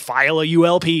 like file a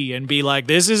ULP and be like,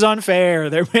 this is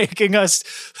unfair. They're making us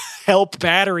help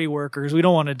battery workers. We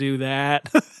don't want to do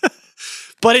that.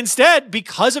 But instead,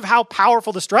 because of how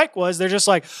powerful the strike was, they're just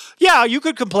like, yeah, you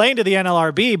could complain to the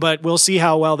NLRB, but we'll see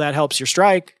how well that helps your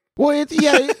strike. Well,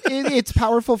 it's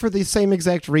powerful for the same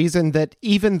exact reason that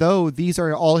even though these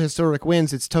are all historic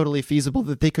wins, it's totally feasible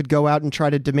that they could go out and try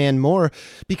to demand more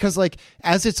because, like,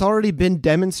 as it's already been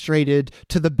demonstrated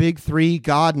to the big three,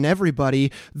 God and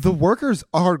everybody, the workers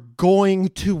are going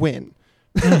to win.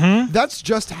 Mm-hmm. That's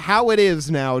just how it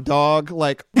is now, dog.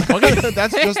 Like,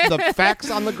 that's just the facts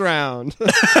on the ground.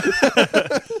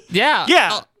 Yeah.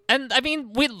 Yeah. And I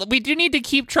mean, we do need to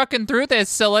keep trucking through this.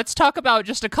 So let's talk about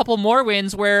just a couple more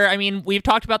wins where, I mean, we've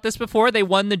talked about this before. They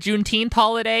won the Juneteenth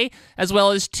holiday as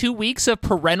well as 2 weeks of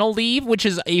parental leave, which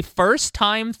is a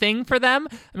first-time thing for them.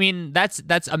 I mean, that's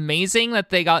amazing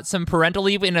that they got some parental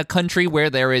leave in a country where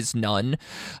there is none.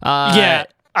 Yeah.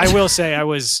 I will say I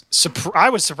was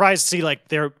surprised to see like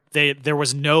there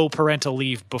was no parental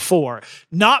leave before.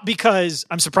 Not because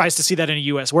I'm surprised to see that in a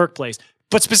U.S. workplace,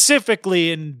 but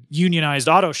specifically in unionized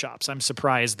auto shops, I'm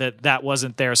surprised that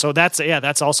wasn't there. So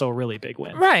that's also a really big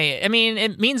win. Right. I mean,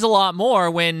 it means a lot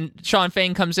more when Shawn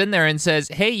Fain comes in there and says,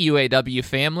 "Hey, UAW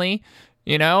family,"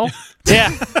 you know?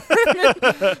 Yeah.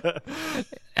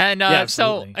 And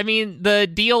so, I mean, the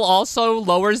deal also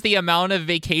lowers the amount of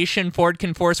vacation Ford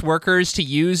can force workers to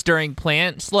use during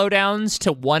plant slowdowns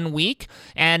to 1 week,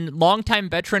 and longtime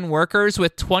veteran workers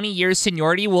with 20 years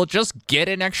seniority will just get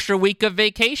an extra week of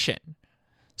vacation.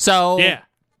 So yeah,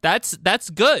 that's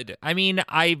good. I mean,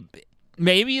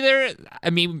 maybe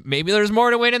there's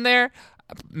more to win in there.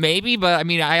 Maybe, but I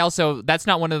mean, that's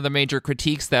not one of the major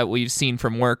critiques that we've seen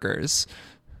from workers.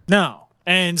 No.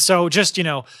 And so just,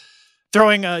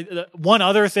 throwing one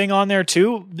other thing on there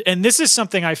too, and this is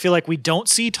something I feel like we don't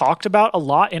see talked about a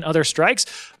lot in other strikes,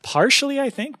 partially I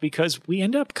think because we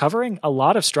end up covering a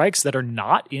lot of strikes that are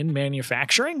not in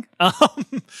manufacturing.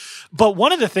 But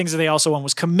one of the things that they also won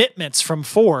was commitments from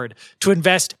Ford to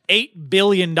invest $8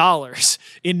 billion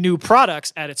in new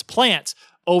products at its plants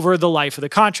over the life of the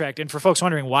contract. And for folks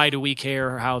wondering, why do we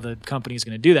care how the company is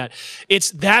going to do that?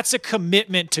 That's a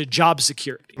commitment to job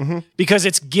security because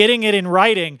it's getting it in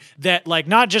writing that, like,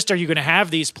 not just are you going to have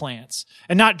these plants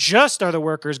and not just are the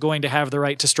workers going to have the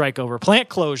right to strike over plant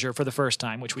closure for the first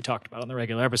time, which we talked about on the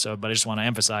regular episode, but I just want to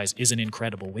emphasize is an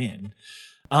incredible win.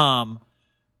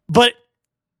 But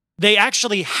they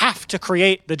actually have to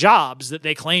create the jobs that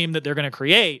they claim that they're going to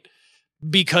create,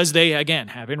 because they, again,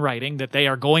 have in writing that they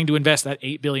are going to invest that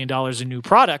 $8 billion in new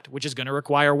product, which is going to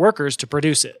require workers to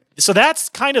produce it. So that's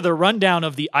kind of the rundown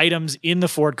of the items in the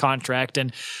Ford contract.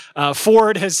 And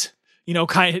Ford has,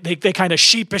 they kind of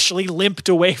sheepishly limped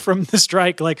away from the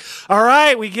strike, like, all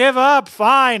right, we give up,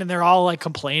 fine. And they're all like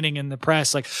complaining in the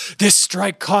press, like, this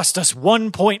strike cost us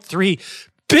 $1.3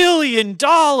 billion.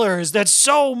 That's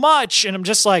so much. And I'm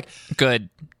just like, good.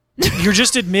 You're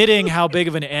just admitting how big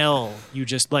of an L you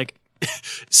just like.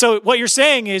 So what you're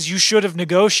saying is you should have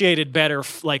negotiated better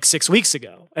like 6 weeks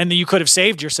ago, and then you could have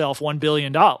saved yourself $1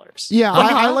 billion. Yeah,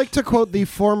 I like to quote the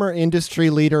former industry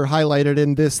leader highlighted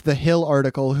in this The Hill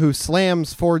article, who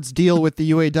slams Ford's deal with the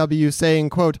UAW,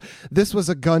 saying, quote, "This was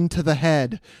a gun to the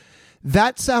head."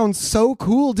 That sounds so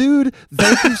cool, dude.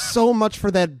 Thank you so much for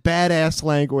that badass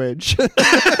language.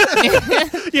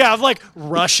 Yeah, I'm like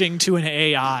rushing to an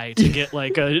AI to get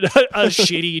like a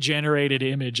shitty generated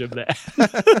image of that.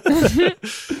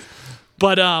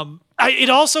 But it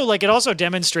also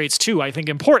demonstrates too, I think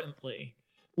importantly,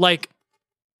 like,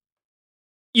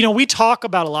 we talk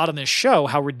about a lot on this show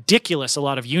how ridiculous a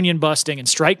lot of union busting and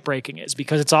strike breaking is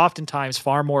because it's oftentimes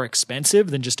far more expensive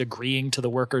than just agreeing to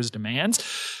the workers' demands.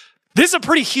 This is a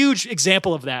pretty huge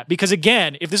example of that because,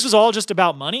 again, if this was all just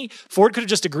about money, Ford could have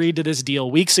just agreed to this deal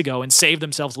weeks ago and saved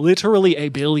themselves literally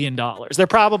 $1 billion. They're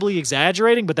probably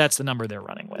exaggerating, but that's the number they're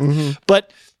running with. Mm-hmm.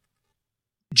 But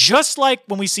just like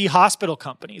when we see hospital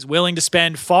companies willing to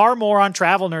spend far more on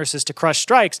travel nurses to crush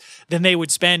strikes than they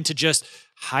would spend to just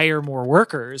hire more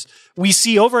workers, we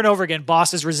see over and over again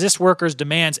bosses resist workers'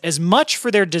 demands as much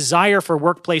for their desire for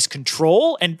workplace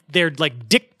control and their like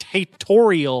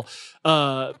dictatorial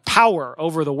power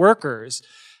over the workers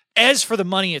as for the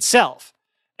money itself.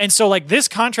 And so, like, this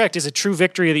contract is a true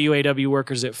victory of the UAW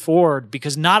workers at Ford,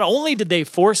 because not only did they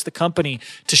force the company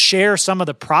to share some of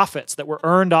the profits that were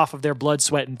earned off of their blood,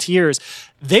 sweat, and tears,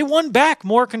 they won back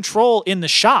more control in the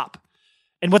shop.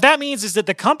 And what that means is that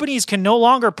the companies can no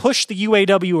longer push the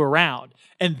UAW around,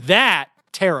 and that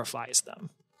terrifies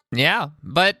them. Yeah,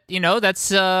 but that's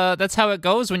how it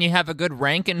goes when you have a good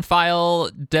rank and file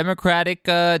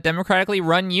democratically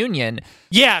run union.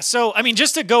 Yeah, so I mean,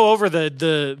 just to go over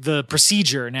the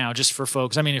procedure now, just for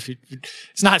folks. I mean,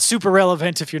 it's not super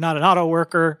relevant if you're not an auto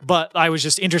worker, but I was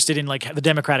just interested in like the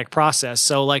democratic process.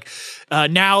 So like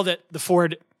now that the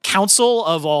Ford Council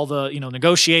of all the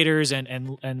negotiators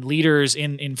and leaders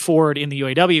in Ford in the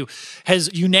UAW has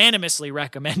unanimously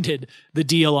recommended the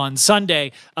deal on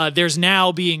Sunday. There's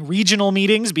now being regional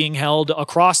meetings being held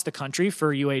across the country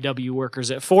for UAW workers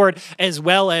at Ford, as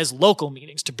well as local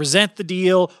meetings to present the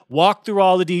deal, walk through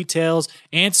all the details,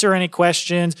 answer any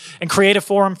questions, and create a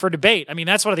forum for debate. I mean,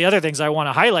 that's one of the other things I want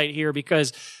to highlight here,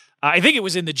 because I think it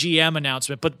was in the GM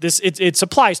announcement, but it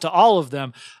applies to all of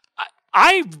them.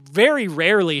 I very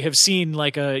rarely have seen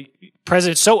like a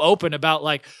president so open about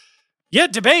like, yeah,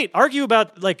 debate, argue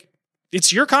about like,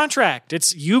 it's your contract.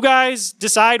 It's you guys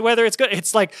decide whether it's good.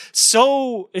 It's like it's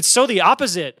so the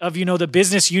opposite of, the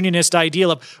business unionist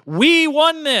ideal of we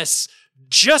won this,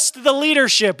 just the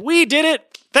leadership. We did it.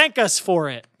 Thank us for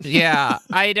it. Yeah,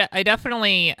 I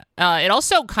definitely. It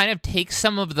also kind of takes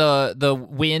some of the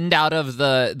wind out of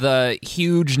the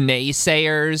huge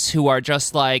naysayers who are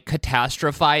just like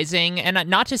catastrophizing, and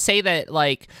not to say that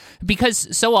like,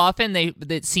 because so often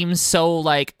it seems so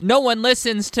like no one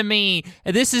listens to me.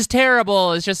 This is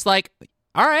terrible. It's just like,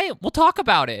 all right, we'll talk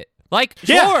about it. Like,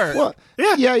 yeah. Sure. Well,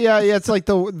 yeah. It's like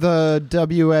the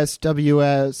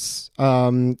WSWS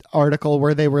article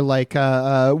where they were like,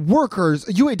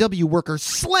 UAW workers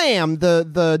slam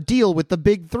the deal with the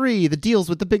big three, the deals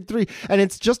with the big three. And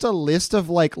it's just a list of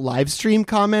like live stream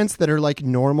comments that are like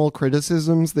normal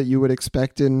criticisms that you would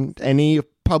expect in any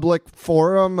public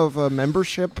forum of a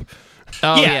membership.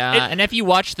 Oh, yeah. And if you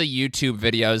watch the YouTube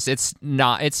videos,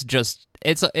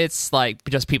 it's like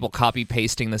just people copy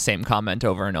pasting the same comment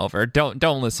over and over. Don't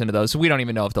listen to those. We don't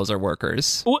even know if those are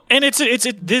workers. Well, and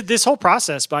this whole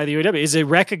process by the UAW is a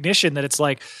recognition that it's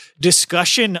like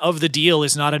discussion of the deal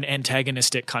is not an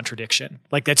antagonistic contradiction.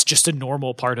 Like that's just a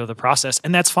normal part of the process,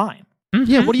 and that's fine.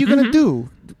 Mm-hmm, yeah, what are you going to do?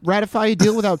 Ratify a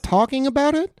deal without talking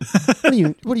about it?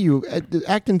 What are you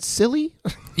acting silly?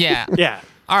 Yeah. Yeah.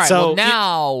 All right. So, well,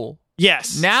 now.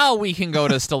 Yes. Now we can go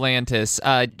to Stellantis.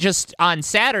 Just on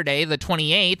Saturday, the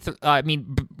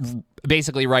 28th,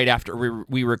 basically right after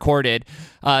we recorded,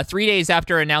 3 days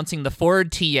after announcing the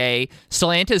Ford TA,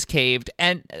 Stellantis caved.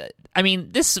 And,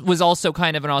 this was also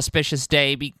kind of an auspicious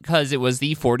day because it was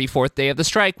the 44th day of the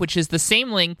strike, which is the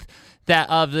same length that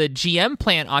of the GM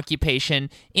plant occupation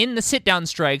in the sit-down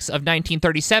strikes of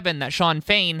 1937 that Shawn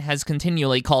Fain has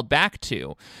continually called back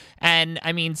to. And,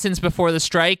 since before the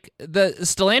strike, the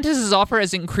Stellantis' offer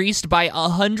has increased by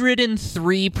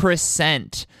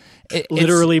 103%.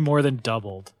 Literally more than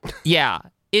doubled. Yeah.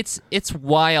 It's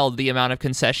wild the amount of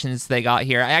concessions they got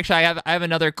here. I have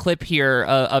another clip here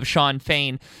of Shawn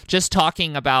Fain just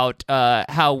talking about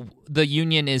how the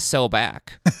union is so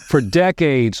back. For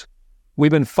decades,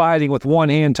 we've been fighting with one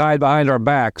hand tied behind our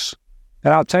backs.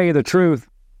 And I'll tell you the truth,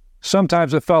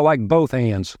 sometimes it felt like both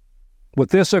hands. With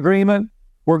this agreement,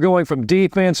 we're going from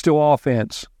defense to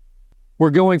offense. We're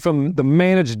going from the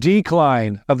managed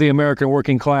decline of the American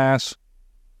working class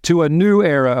to a new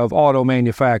era of auto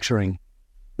manufacturing.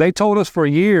 They told us for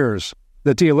years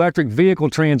that the electric vehicle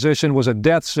transition was a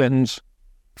death sentence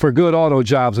for good auto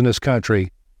jobs in this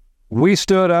country. We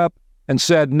stood up and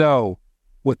said no.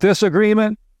 With this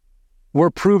agreement,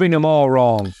 we're proving them all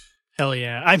wrong. Hell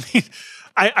yeah.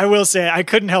 I will say, I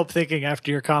couldn't help thinking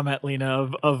after your comment, Lena,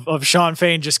 of Shawn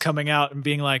Fain just coming out and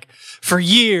being like, for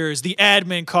years, the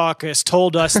admin caucus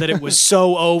told us that it was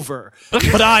so over,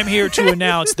 but I'm here to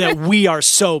announce that we are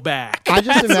so back. I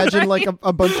just imagine like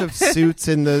a bunch of suits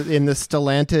in the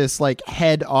Stellantis like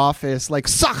head office, like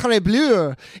Sacre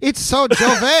bleu, it's so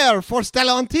jover for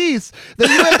Stellantis. The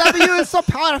UAW is so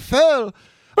powerful.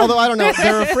 Although, I don't know,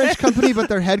 they're a French company, but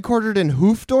they're headquartered in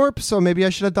Hoofddorp, so maybe I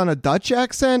should have done a Dutch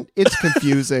accent. It's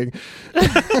confusing.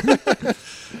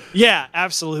 Yeah,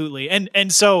 absolutely.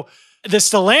 And so the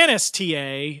Stellantis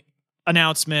TA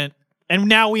announcement, and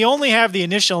now we only have the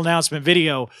initial announcement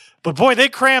video, but boy, they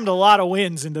crammed a lot of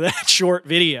wins into that short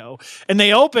video. And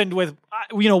they opened with,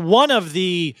 one of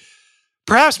the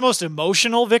perhaps most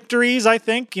emotional victories, I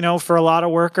think, for a lot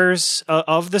of workers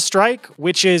of the strike,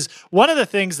 which is one of the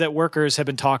things that workers have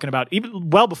been talking about even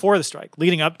well before the strike,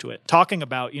 leading up to it, talking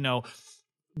about,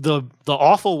 the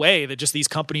awful way that just these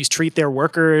companies treat their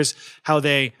workers, how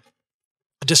they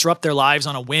disrupt their lives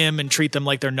on a whim and treat them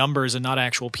like they're numbers and not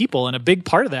actual people. And a big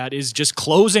part of that is just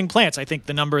closing plants. I think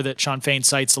the number that Shawn Fain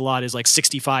cites a lot is like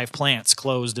 65 plants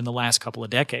closed in the last couple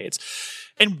of decades.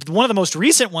 And one of the most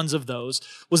recent ones of those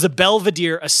was the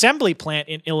Belvidere assembly plant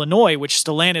in Illinois, which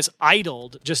Stellantis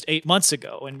idled just 8 months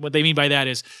ago. And what they mean by that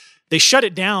is they shut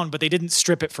it down, but they didn't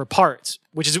strip it for parts,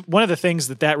 which is one of the things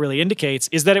that really indicates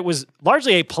is that it was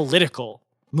largely a political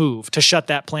move to shut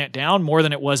that plant down more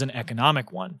than it was an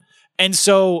economic one. And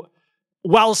so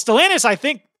while Stellantis, I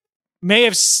think, may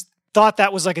have thought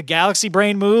that was like a galaxy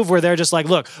brain move where they're just like,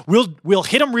 look, we'll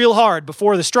hit them real hard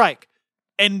before the strike.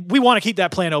 And we want to keep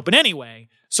that plant open anyway.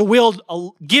 So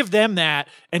we'll give them that.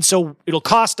 And so it'll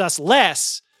cost us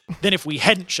less than if we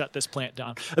hadn't shut this plant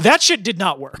down. That shit did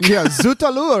not work. Yeah, Zoot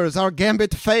Allures, our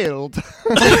gambit failed.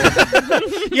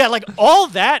 Yeah, like all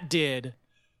that did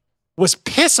was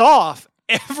piss off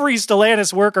every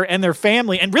Stellantis worker and their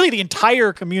family and really the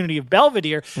entire community of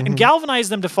Belvidere and galvanize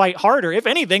them to fight harder. If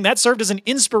anything, that served as an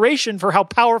inspiration for how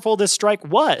powerful this strike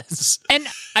was. And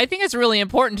I think it's really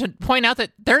important to point out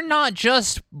that they're not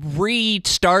just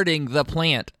restarting the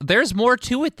plant. There's more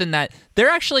to it than that. They're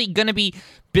actually going to be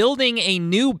building a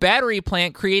new battery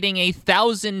plant, creating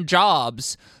 1,000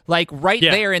 jobs, like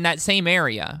there in that same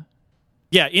area.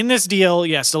 Yeah, in this deal,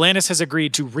 Stellantis has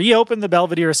agreed to reopen the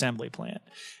Belvidere assembly plant,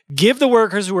 give the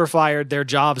workers who were fired their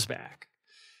jobs back.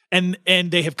 And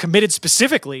they have committed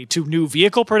specifically to new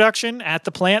vehicle production at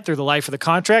the plant through the life of the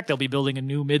contract. They'll be building a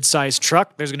new mid-sized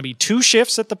truck. There's going to be 2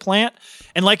 shifts at the plant.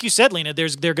 And like you said, Lena,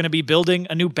 they're going to be building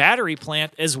a new battery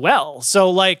plant as well. So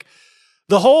like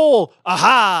the whole,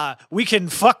 we can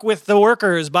fuck with the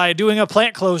workers by doing a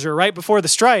plant closure right before the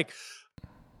strike.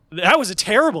 That was a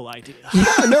terrible idea.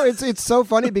 Yeah, no, it's so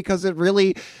funny because it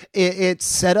really it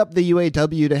set up the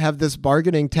UAW to have this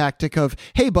bargaining tactic of,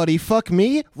 hey buddy, fuck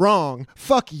me, wrong,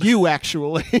 fuck you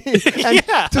actually. And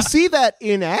to see that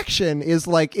in action is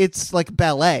like, it's like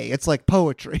ballet, it's like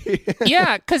poetry.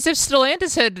 Yeah, because if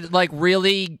Stellantis had like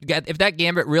if that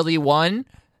gambit really won,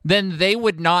 then they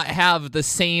would not have the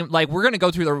same, like, we're going to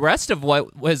go through the rest of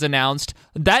what was announced.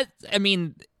 That, I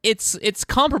mean, it's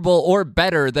comparable or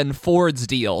better than Ford's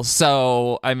deal.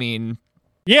 So, I mean...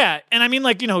 Yeah, and I mean,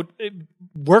 like, you know,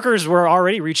 workers were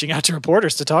already reaching out to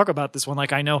reporters to talk about this one.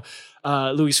 Like, I know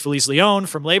Luis Feliz Leon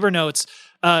from Labor Notes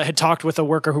had talked with a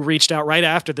worker who reached out right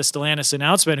after the Stellantis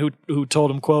announcement who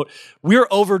told him, quote, "We're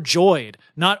overjoyed.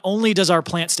 Not only does our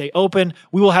plant stay open,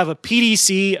 we will have a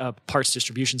PDC, a parts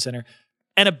distribution center,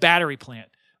 and a battery plant.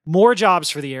 More jobs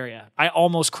for the area. I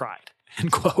almost cried,"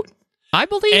 end quote. I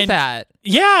believe that.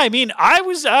 Yeah, I mean, I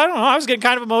was getting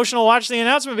kind of emotional watching the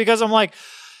announcement because I'm like,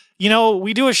 you know,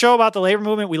 we do a show about the labor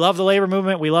movement. We love the labor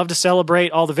movement. We love to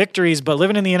celebrate all the victories, but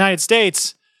living in the United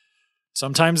States,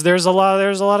 sometimes there's a lot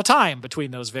of time between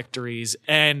those victories.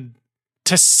 And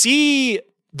to see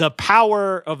the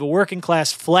power of the working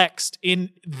class flexed in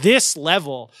this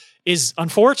level is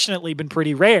unfortunately been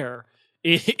pretty rare,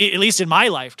 at least in my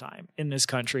lifetime in this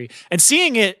country. And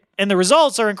seeing it, and the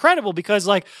results are incredible because,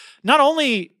 like, not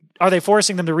only are they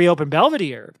forcing them to reopen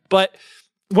Belvidere, but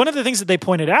one of the things that they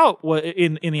pointed out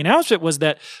in the announcement was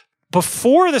that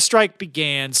before the strike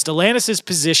began, Stellantis'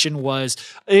 position was,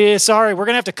 sorry, we're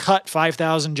going to have to cut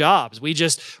 5,000 jobs. We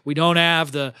don't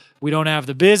have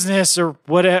the business or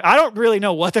whatever. I don't really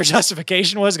know what their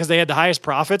justification was because they had the highest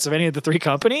profits of any of the 3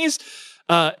 companies,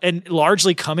 and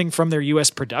largely coming from their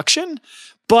U.S. production.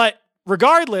 But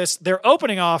regardless, their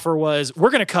opening offer was,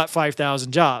 we're going to cut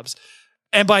 5,000 jobs.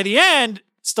 And by the end,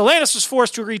 Stellantis was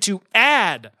forced to agree to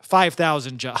add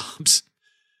 5,000 jobs.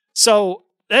 So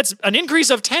that's an increase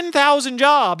of 10,000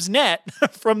 jobs net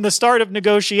from the start of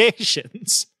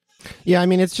negotiations. Yeah, I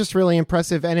mean, it's just really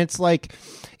impressive. And it's like,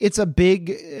 it's a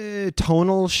big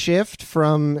tonal shift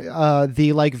from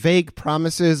the like vague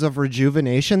promises of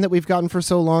rejuvenation that we've gotten for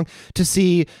so long to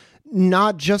see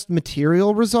not just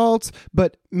material results,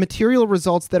 but material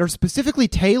results that are specifically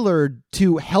tailored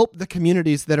to help the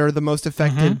communities that are the most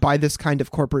affected by this kind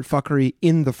of corporate fuckery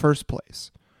in the first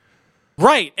place.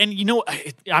 Right. And, you know,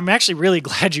 I'm actually really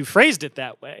glad you phrased it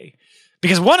that way.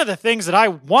 Because one of the things that I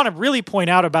want to really point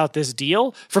out about this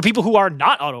deal, for people who are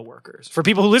not auto workers, for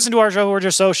people who listen to our show who are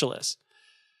just socialists,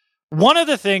 one of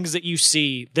the things that you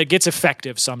see that gets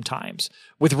effective sometimes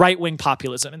with right-wing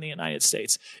populism in the United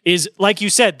States is, like you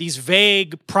said, these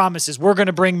vague promises, we're going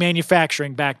to bring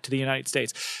manufacturing back to the United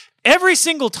States. Every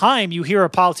single time you hear a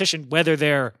politician, whether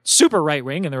they're super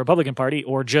right-wing in the Republican Party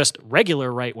or just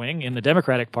regular right-wing in the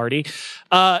Democratic Party,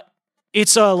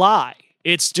 it's a lie.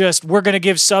 It's just, we're going to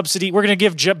give subsidy, we're going to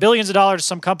give billions of dollars to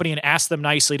some company and ask them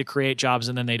nicely to create jobs,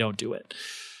 and then they don't do it.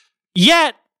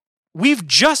 Yet, we've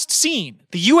just seen,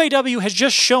 the UAW has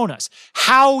just shown us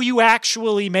how you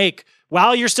actually make,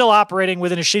 while you're still operating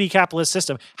within a shitty capitalist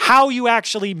system, how you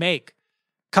actually make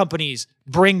companies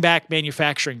bring back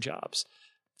manufacturing jobs.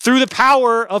 Through the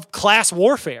power of class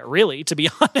warfare, really, to be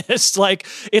honest. Like,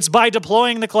 it's by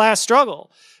deploying the class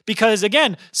struggle. Because,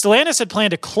 again, Stellantis had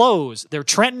planned to close their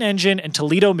Trenton engine and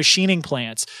Toledo machining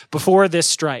plants before this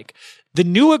strike. The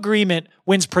new agreement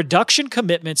wins production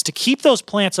commitments to keep those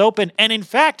plants open and, in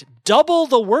fact, double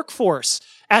the workforce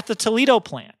at the Toledo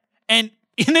plant. And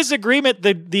in this agreement,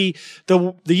 the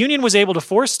union was able to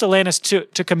force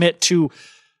Stellantis to commit to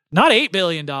not $8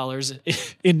 billion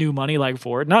in new money like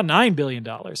Ford, not $9 billion,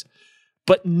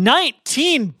 but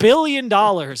 $19 billion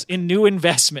in new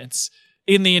investments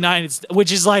in the United States,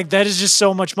 which is like, that is just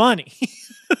so much money.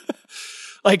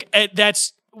 Like,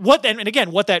 that's what, and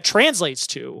again, what that translates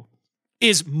to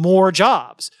is more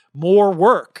jobs, more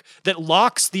work that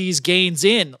locks these gains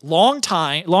in long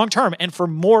term, and for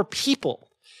more people.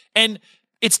 And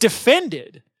it's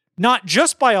defended not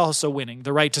just by also winning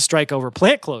the right to strike over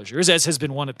plant closures, as has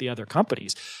been won at the other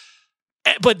companies,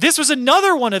 but this was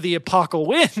another one of the epochal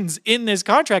wins in this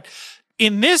contract.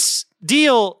 In this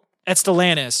deal at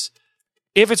Stellantis,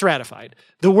 if it's ratified,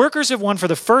 the workers have won for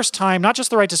the first time not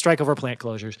just the right to strike over plant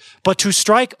closures, but to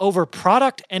strike over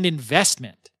product and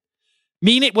investment.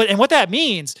 And what that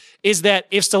means is that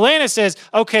if Stellantis says,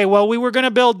 okay, well, we were going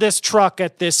to build this truck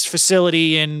at this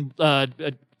facility in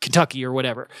Kentucky or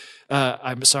whatever.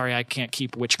 I'm sorry, I can't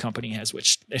keep which company has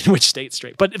which state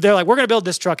straight. But they're like, we're going to build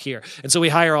this truck here. And so we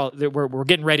hire we're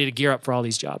getting ready to gear up for all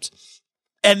these jobs.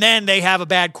 And then they have a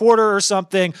bad quarter or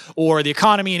something, or the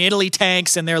economy in Italy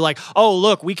tanks, and they're like, oh,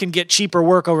 look, we can get cheaper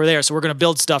work over there, so we're going to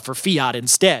build stuff for Fiat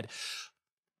instead.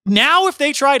 Now, if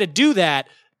they try to do that,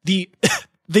 the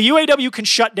UAW can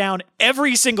shut down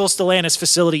every single Stellantis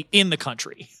facility in the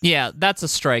country. Yeah, that's a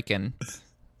strike-in.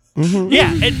 Mm-hmm.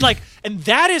 Yeah, and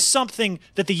that is something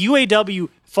that the UAW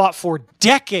fought for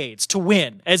decades to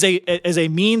win as a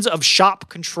means of shop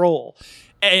control.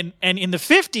 And in the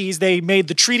 50s, they made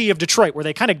the Treaty of Detroit, where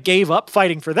they kind of gave up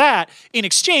fighting for that in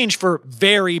exchange for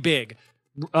very big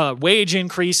wage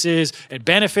increases and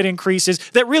benefit increases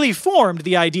that really formed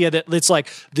the idea that it's like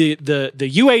the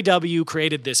UAW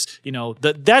created this,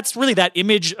 that's really that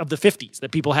image of the 50s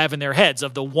that people have in their heads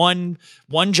of the one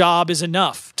job is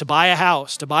enough to buy a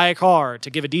house, to buy a car,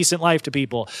 to give a decent life to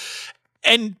people.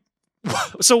 And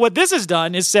so what this has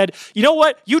done is said, you know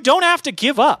what? You don't have to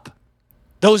give up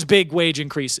those big wage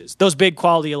increases, those big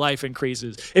quality of life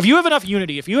increases. If you have enough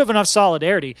unity, if you have enough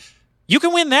solidarity, you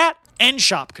can win that and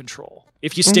shop control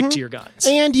if you stick to your guns.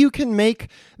 And you can make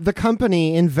the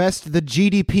company invest the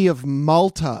GDP of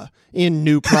Malta in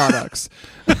new products.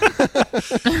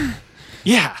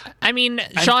 Yeah. I mean,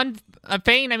 Sean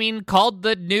Payne, called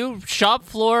the new shop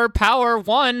floor Power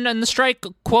One and the strike,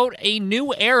 quote, a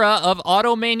new era of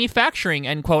auto manufacturing,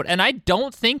 end quote. And I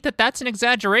don't think that that's an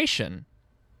exaggeration.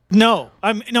 No,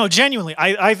 genuinely.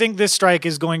 I think this strike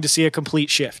is going to see a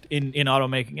complete shift in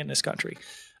automaking in this country.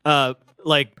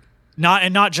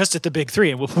 Not just at the big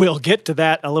three, and we'll get to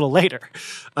that a little later.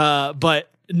 But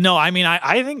no,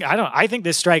 I think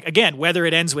this strike, again, whether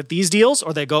it ends with these deals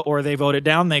or they vote it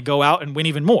down, they go out and win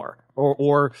even more,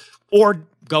 or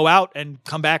go out and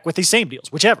come back with these same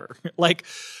deals, whichever.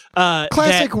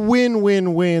 Classic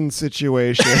win-win-win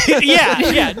situation.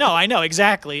 Yeah, no, I know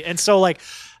exactly. And so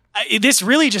this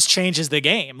really just changes the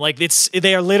game.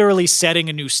 They are literally setting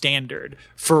a new standard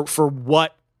for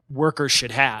what workers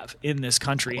should have in this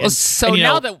country.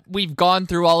 Now that we've gone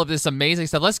through all of this amazing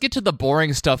stuff, let's get to the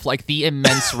boring stuff like the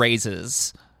immense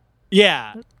raises.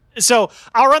 Yeah. So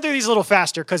I'll run through these a little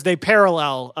faster because they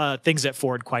parallel things at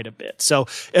Ford quite a bit. So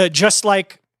just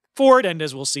like Ford, and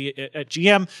as we'll see at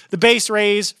GM, the base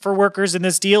raise for workers in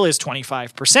this deal is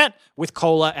 25% with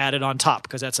COLA added on top,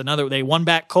 because that's they won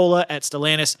back COLA at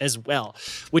Stellantis as well,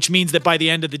 which means that by the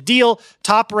end of the deal,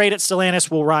 top rate at Stellantis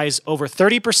will rise over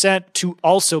 30% to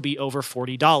also be over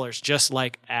 $40, just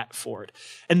like at Ford.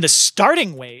 And the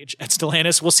starting wage at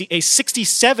Stellantis will see a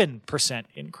 67%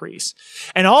 increase.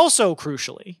 And also,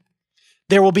 crucially,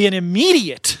 there will be an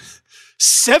immediate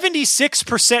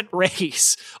 76%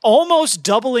 raise, almost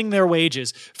doubling their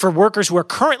wages for workers who are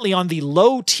currently on the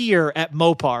low tier at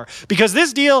Mopar, because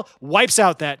this deal wipes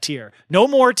out that tier. No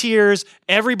more tiers.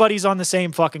 Everybody's on the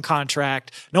same fucking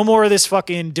contract. No more of this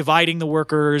fucking dividing the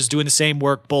workers, doing the same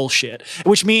work bullshit,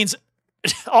 which means,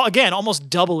 again,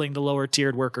 almost doubling the lower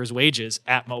tiered workers' wages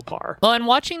at Mopar. Well, and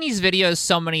watching these videos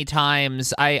so many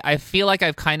times, I feel like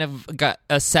I've kind of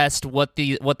assessed what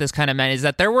this kind of meant is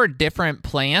that there were different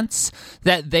plants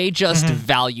that they just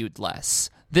valued less.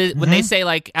 When they say,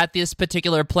 like, at this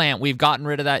particular plant, we've gotten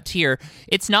rid of that tier,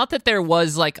 it's not that there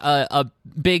was, like, a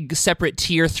big separate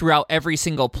tier throughout every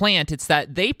single plant. It's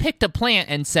that they picked a plant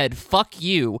and said, fuck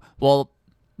you. Well,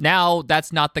 now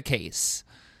that's not the case.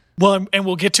 Well, and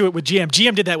we'll get to it with GM.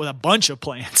 GM did that with a bunch of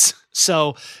plants.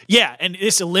 So, yeah, and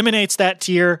this eliminates that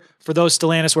tier for those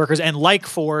Stellantis workers. And like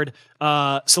Ford,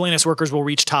 Stellantis workers will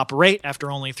reach top rate after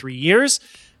only 3 years.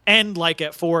 And like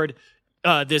at Ford,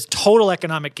 the total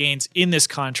economic gains in this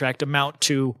contract amount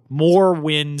to more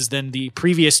wins than the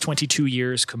previous 22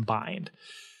 years combined.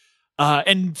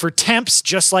 And for temps,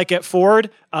 just like at Ford,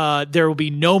 there will be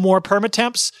no more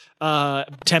permatemps.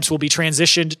 Temps will be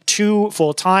transitioned to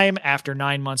full-time after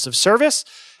 9 months of service.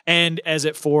 And as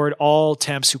at Ford, all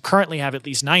temps who currently have at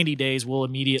least 90 days will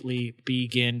immediately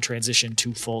begin transition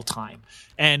to full-time.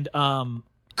 And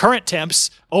current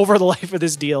temps over the life of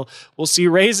this deal will see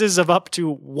raises of up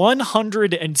to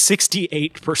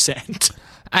 168%.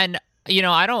 And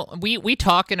we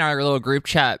talk in our little group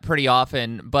chat pretty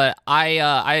often, but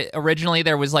I originally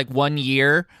there was like 1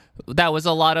 year that was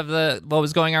a lot of what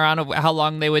was going around of how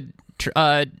long they would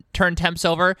turn temps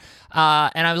over,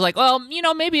 and I was like, well,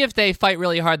 maybe if they fight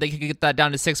really hard, they could get that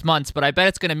down to 6 months. But I bet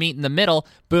it's going to meet in the middle.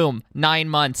 Boom, 9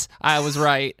 months. I was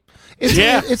right.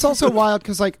 It's also wild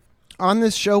because, like, on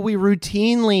this show, we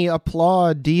routinely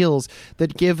applaud deals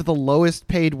that give the lowest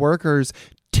paid workers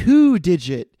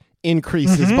 2-digit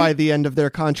increases by the end of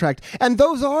their contract, and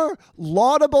those are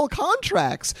laudable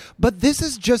contracts. But this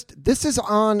is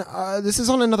on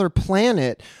another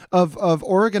planet of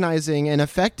organizing and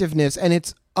effectiveness, and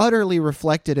it's utterly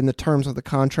reflected in the terms of the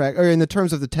contract, or in the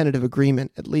terms of the tentative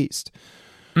agreement, at least.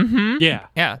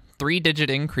 Yeah, 3-digit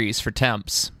increase for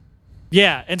temps.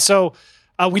 Yeah, and so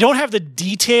we don't have the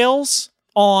details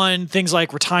on things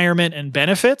like retirement and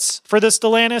benefits for the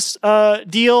Stellantis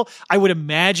deal. I would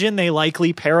imagine they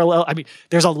likely parallel. I mean,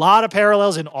 there's a lot of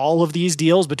parallels in all of these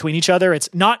deals between each other.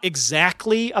 It's not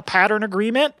exactly a pattern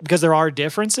agreement because there are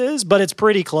differences, but it's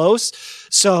pretty close.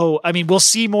 So, I mean, we'll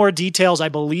see more details. I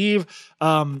believe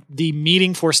the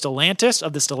meeting for Stellantis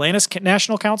of the Stellantis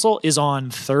National Council is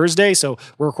on Thursday. So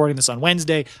we're recording this on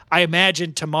Wednesday. I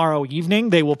imagine tomorrow evening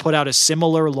they will put out a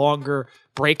similar longer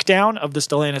breakdown of the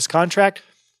Stellantis contract,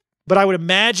 but I would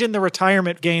imagine the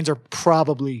retirement gains are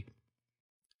probably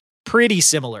pretty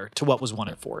similar to what was won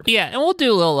at Ford. Yeah, and we'll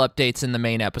do little updates in the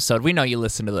main episode. We know you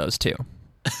listen to those too.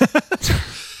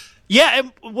 Yeah,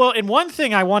 and one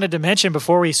thing I wanted to mention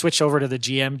before we switch over to the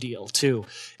GM deal too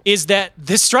is that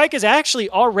this strike has actually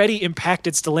already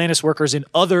impacted Stellantis workers in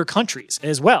other countries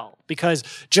as well, because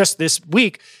just this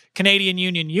week, Canadian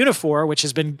Union Unifor, which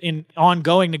has been in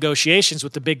ongoing negotiations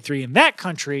with the big three in that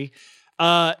country,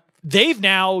 they've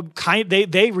now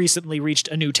they recently reached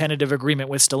a new tentative agreement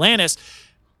with Stellantis,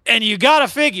 and you got to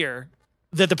figure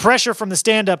that the pressure from the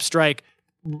stand-up strike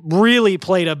really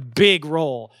played a big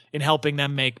role in helping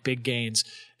them make big gains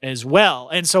as well.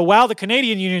 And so while the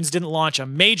Canadian unions didn't launch a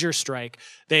major strike,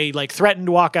 they threatened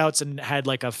walkouts and had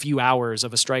a few hours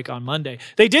of a strike on Monday.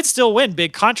 They did still win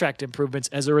big contract improvements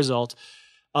as a result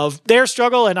of their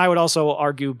struggle, and I would also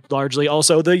argue largely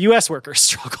also the U.S. workers'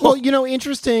 struggle. Well,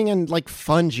 interesting and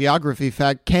fun geography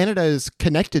fact, Canada is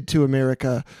connected to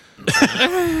America.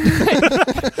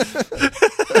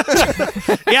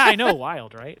 Yeah, I know,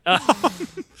 wild, right?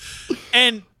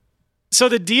 And so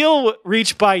the deal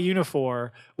reached by Unifor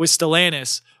with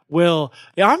Stellantis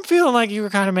I'm feeling like you were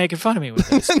kind of making fun of me with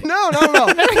this. No.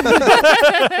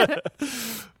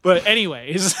 But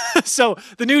anyways, so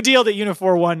the new deal that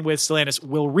Unifor won with Stellantis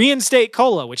will reinstate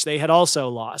COLA, which they had also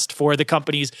lost, for the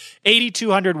company's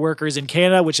 8,200 workers in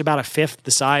Canada, which is about a fifth the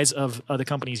size of the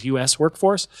company's U.S.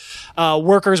 workforce.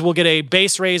 Workers will get a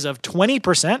base raise of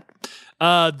 20%.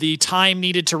 The time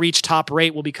needed to reach top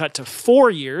rate will be cut to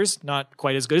 4 years, not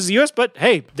quite as good as the U.S., but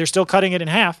hey, they're still cutting it in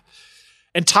half.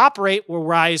 And top rate will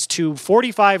rise to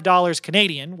 $45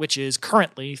 Canadian, which is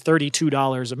currently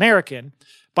 $32 American,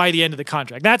 by the end of the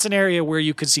contract. That's an area where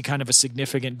you could see kind of a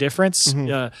significant difference,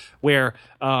 where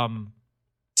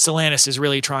Stellantis is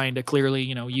really trying to clearly,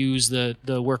 use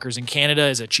the workers in Canada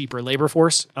as a cheaper labor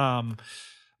force.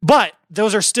 But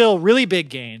those are still really big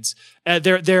gains.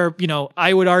 They're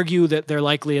I would argue that they're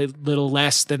likely a little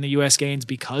less than the U.S. gains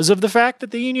because of the fact that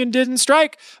the union didn't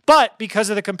strike, but because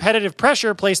of the competitive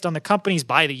pressure placed on the companies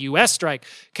by the U.S. strike,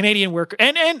 Canadian worker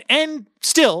and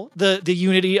still the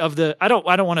unity of the I don't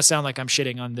want to sound like I'm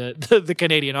shitting on the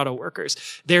Canadian auto workers.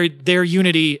 Their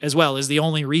unity as well is the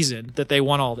only reason that they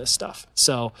won all this stuff.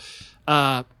 So,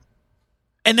 and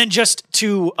then just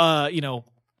to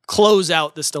close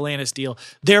out the Stellantis deal.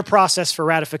 Their process for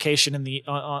ratification in the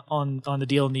on the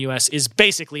deal in the U.S. is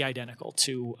basically identical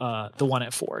to the one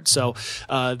at Ford. So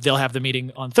they'll have the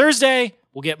meeting on Thursday.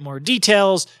 We'll get more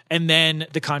details, and then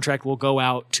the contract will go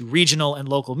out to regional and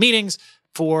local meetings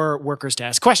for workers to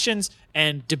ask questions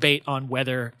and debate on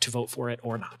whether to vote for it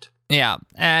or not. Yeah,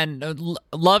 and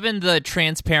loving the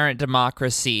transparent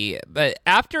democracy. But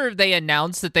after they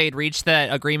announced that they had reached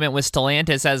that agreement with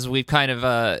Stellantis, as we've kind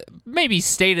of maybe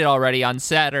stated already on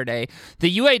Saturday,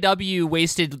 the UAW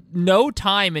wasted no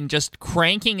time in just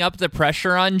cranking up the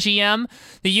pressure on GM.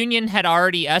 The union had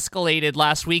already escalated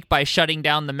last week by shutting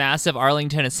down the massive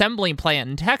Arlington assembly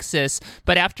plant in Texas,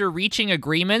 but after reaching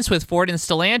agreements with Ford and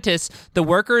Stellantis, the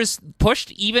workers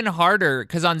pushed even harder,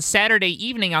 because on Saturday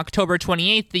evening, October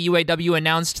 28th, the UAW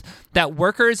announced that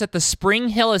workers at the Spring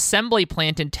Hill Assembly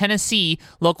Plant in Tennessee,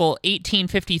 Local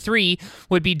 1853,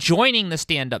 would be joining the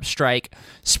stand-up strike.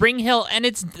 Spring Hill, and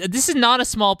this is not a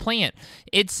small plant.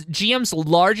 It's GM's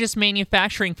largest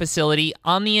manufacturing facility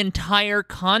on the entire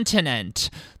continent.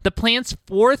 The plant's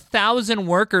 4,000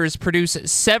 workers produce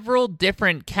several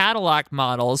different Cadillac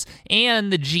models,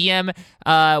 and the GM,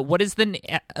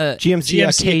 GMC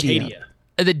Acadia.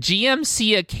 The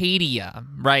GMC Acadia,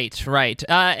 right.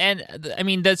 And I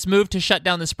mean, this move to shut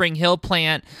down the Spring Hill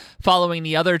plant following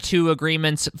the other two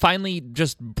agreements finally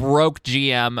just broke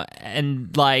GM,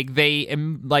 and they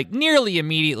nearly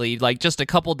immediately, just a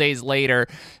couple days later,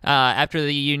 after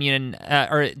the union,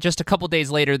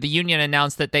 the union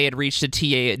announced that they had reached a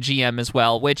TA at GM as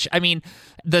well. Which, I mean,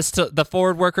 the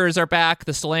Ford workers are back,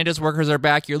 the Stellantis workers are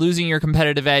back. You're losing your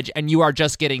competitive edge, and you are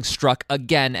just getting struck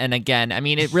again and again. I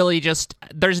mean, it really just,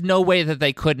 there's no way that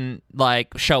they couldn't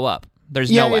show up. There's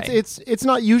no way. It's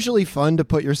not usually fun to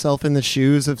put yourself in the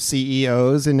shoes of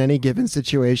CEOs in any given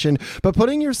situation, but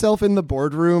putting yourself in the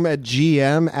boardroom at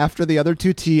GM after the other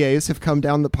two TAs have come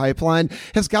down the pipeline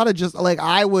has got to just,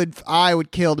 I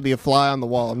would kill to be a fly on the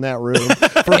wall in that room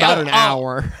for about an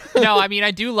hour. No, I mean,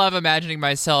 I do love imagining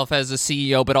myself as a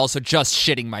CEO, but also just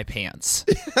shitting my pants.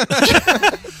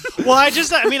 Well, I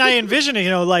envision it,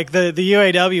 the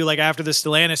UAW, after the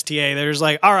Stellantis TA, they're just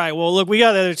all right, well, look, we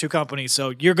got the other two companies,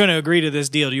 so you're going to agree to this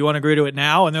deal. Do you want to agree to it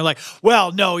now? And they're like,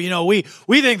 well, no, we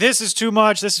think this is too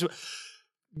much.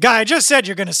 Guy, I just said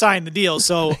you're going to sign the deal,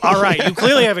 so all right, you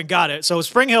clearly haven't got it. So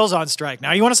Spring Hill's on strike.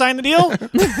 Now you want to sign the deal?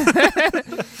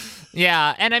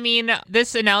 Yeah, and I mean,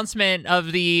 this announcement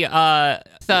of the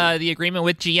agreement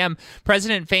with GM,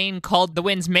 President Fain called the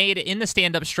wins made in the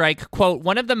stand-up strike, quote,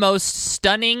 one of the most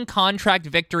stunning contract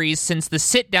victories since the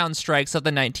sit-down strikes of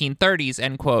the 1930s,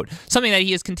 end quote. Something that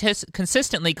he has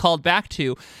consistently called back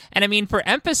to. And I mean, for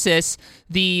emphasis,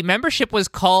 the membership was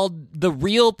called the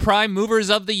real prime movers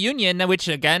of the union, which,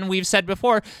 again, we've said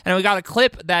before, and we got a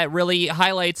clip that really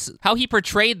highlights how he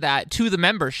portrayed that to the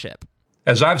membership.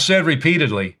 As I've said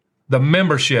repeatedly, the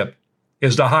membership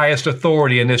is the highest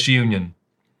authority in this union.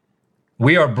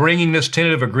 We are bringing this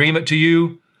tentative agreement to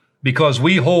you because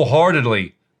we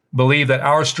wholeheartedly believe that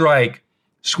our strike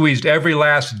squeezed every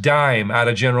last dime out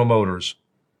of General Motors.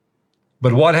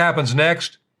 But what happens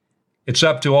next? It's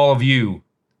up to all of you.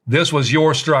 This was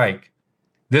your strike.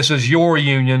 This is your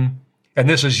union, and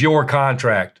this is your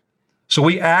contract. So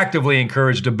we actively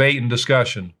encourage debate and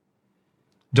discussion.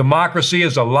 Democracy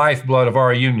is the lifeblood of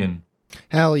our union.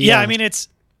 Hell yeah. Yeah, I mean, this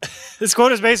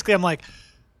quote is basically, I'm like,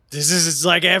 this is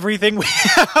everything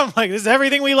this is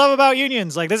everything we love about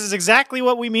unions. This is exactly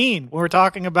what we mean when we're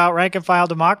talking about rank and file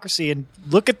democracy, and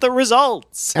look at the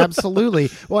results. Absolutely.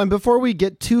 Well, and before we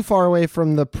get too far away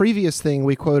from the previous thing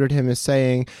we quoted him as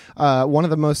saying, one of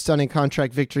the most stunning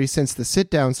contract victories since the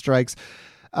sit-down strikes,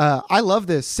 I love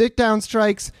this. Sit-down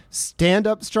strikes,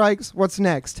 stand-up strikes. What's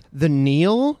next? The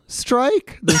Neil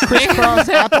strike? The crisscross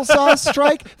applesauce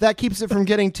strike? That keeps it from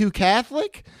getting too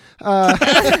Catholic? Oh,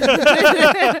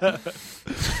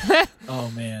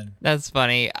 man. That's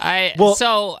funny.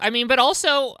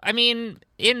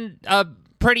 In a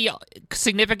pretty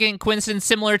significant coincidence,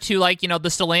 similar to the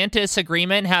Stellantis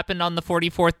agreement happened on the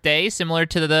 44th day, similar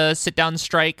to the sit-down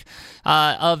strike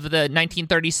of the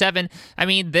 1937. I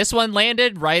mean, this one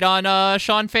landed right on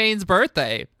Shawn Fain's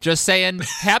birthday. Just saying,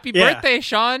 happy birthday,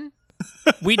 Shawn.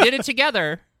 We did it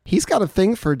together. He's got a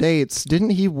thing for dates. Didn't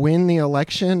he win the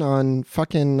election on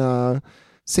fucking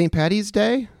St. Patty's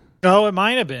Day? Oh, it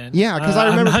might have been. Yeah, because I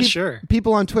remember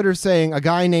people on Twitter saying a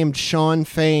guy named Shawn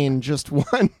Fain just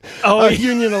won a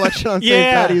union election on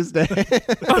St. Patty's Day.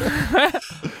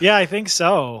 Yeah, I think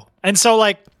so. And so,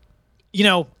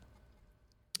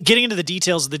 getting into the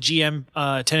details of the GM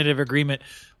tentative agreement,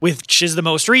 which is the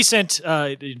most recent.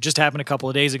 It just happened a couple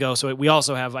of days ago, so we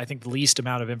also have, I think, the least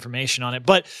amount of information on it.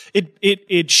 But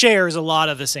it shares a lot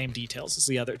of the same details as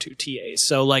the other two TAs.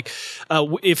 So, like,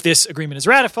 if this agreement is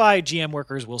ratified, GM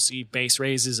workers will see base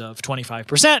raises of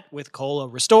 25% with COLA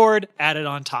restored, added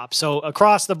on top. So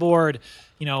across the board,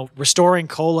 restoring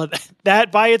COLA,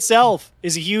 that by itself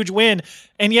is a huge win.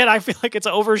 And yet I feel like it's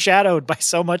overshadowed by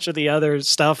so much of the other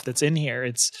stuff that's in here.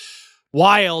 It's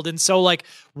wild. And so, like,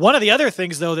 one of the other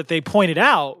things, though, that they pointed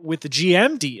out with the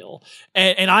GM deal,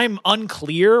 and I'm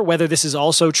unclear whether this is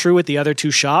also true at the other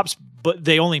two shops, but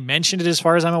they only mentioned it as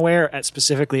far as I'm aware,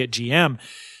 specifically at GM,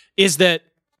 is that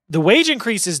the wage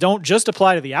increases don't just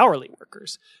apply to the hourly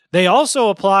workers. They also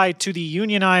apply to the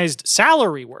unionized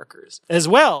salary workers as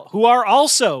well, who are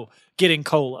also getting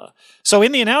COLA. So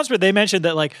in the announcement, they mentioned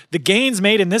that, like, the gains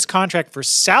made in this contract for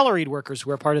salaried workers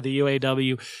who are part of the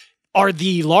UAW are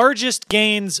the largest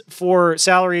gains for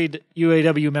salaried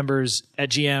UAW members at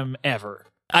GM ever.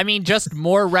 I mean, just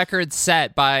more records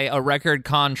set by a record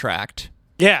contract.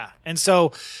 Yeah. And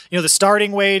so, the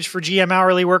starting wage for GM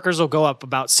hourly workers will go up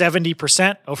about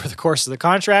 70% over the course of the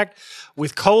contract.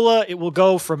 With COLA, it will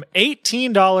go from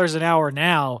 $18 an hour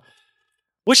now,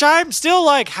 which I'm still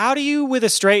like, how do you, with a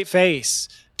straight face,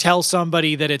 tell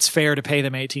somebody that it's fair to pay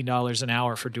them $18 an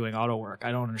hour for doing auto work?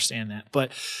 I don't understand that.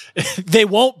 But they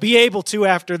won't be able to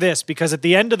after this, because at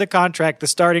the end of the contract, the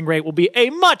starting rate will be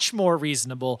a much more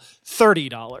reasonable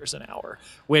 $30 an hour,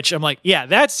 which I'm like, yeah,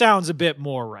 that sounds a bit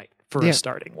more right for a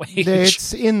starting wage.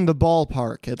 It's in the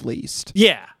ballpark, at least.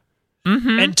 Yeah.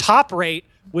 Mm-hmm. And top rate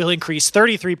will increase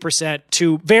 33%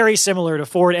 to very similar to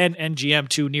Ford and GM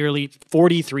to nearly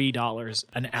 $43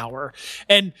 an hour.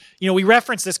 And, we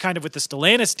referenced this kind of with the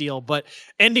Stellantis deal, but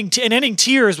ending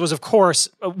tiers was, of course,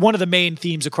 one of the main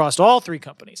themes across all three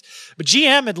companies. But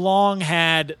GM had long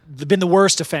been the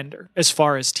worst offender as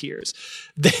far as tiers.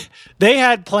 They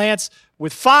had plants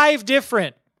with 5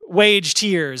 different wage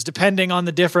tiers depending on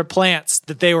the different plants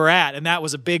that they were at, and that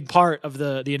was a big part of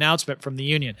the announcement from the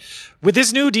union. With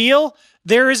this new deal,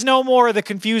 there is no more of the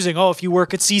confusing, if you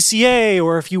work at CCA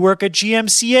or if you work at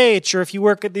GMCH or if you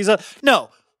work at these other. No,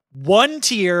 one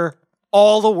tier,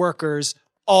 all the workers,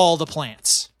 all the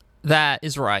plants. That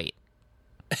is right.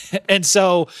 And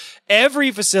so every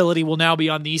facility will now be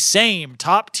on the same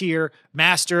top tier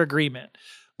master agreement.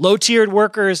 Low-tiered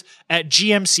workers at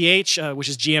GMCH, which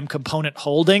is GM Component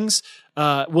Holdings,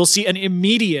 will see an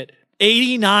immediate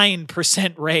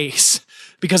 89% raise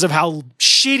because of how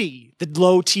shitty the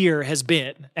low tier has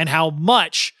been and how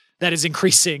much that is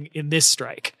increasing in this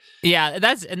strike. Yeah,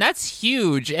 that's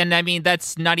huge. And I mean,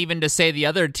 that's not even to say the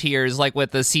other tiers, like with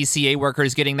the CCA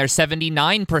workers getting their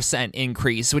 79%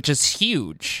 increase, which is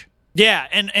huge. Yeah,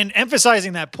 and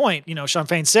emphasizing that point, Shawn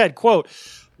Fain said, quote,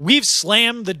 "We've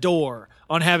slammed the door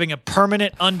on having a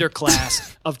permanent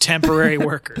underclass of temporary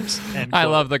workers." I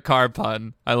love the car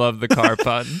pun.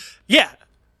 Yeah,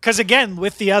 because again,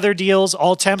 with the other deals,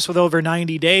 all temps with over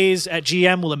 90 days at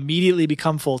GM will immediately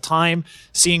become full-time,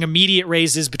 seeing immediate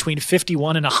raises between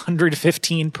 51 and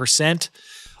 115%.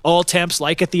 All temps,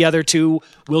 like at the other two,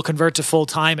 will convert to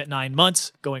full-time at 9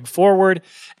 months going forward.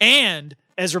 And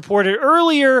as reported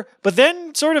earlier, but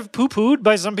then sort of poo-pooed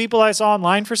by some people I saw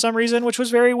online for some reason, which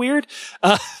was very weird,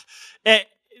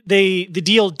 the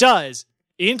deal does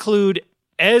include,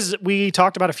 as we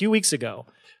talked about a few weeks ago,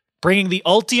 bringing the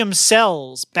Ultium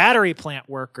Cells battery plant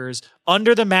workers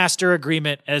under the master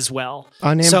agreement as well.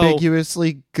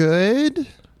 Unambiguously good?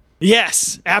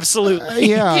 Yes, absolutely.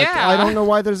 Yeah, I don't know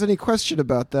why there's any question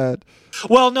about that.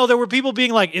 Well, no, there were people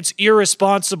being like, it's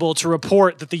irresponsible to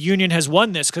report that the union has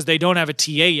won this because they don't have a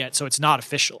TA yet, so it's not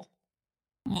official.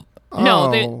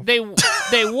 No,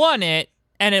 they won it,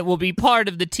 and it will be part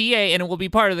of the TA, and it will be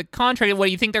part of the contract. What,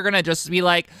 do you think they're going to just be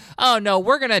like, oh, no,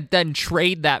 we're going to then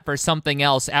trade that for something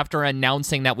else after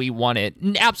announcing that we won it?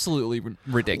 Absolutely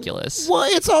ridiculous. Well,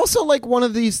 it's also like one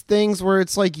of these things where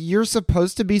it's like you're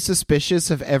supposed to be suspicious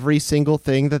of every single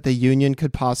thing that the union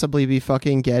could possibly be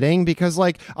fucking getting because,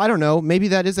 like, I don't know, maybe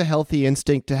that is a healthy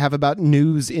instinct to have about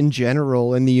news in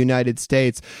general in the United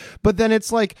States. But then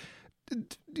it's like,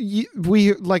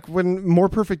 we like when More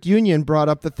Perfect Union brought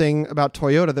up the thing about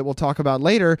Toyota that we'll talk about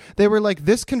later, they were like,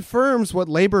 this confirms what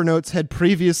Labor Notes had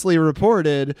previously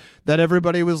reported, that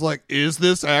everybody was like, is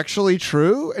this actually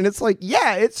true? And it's like,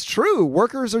 yeah, it's true.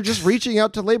 Workers are just reaching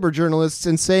out to labor journalists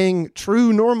and saying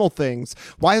true, normal things.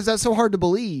 Why is that so hard to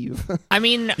believe? I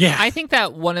mean, yeah. I think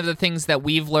that one of the things that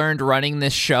we've learned running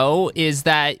this show is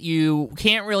that you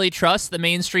can't really trust the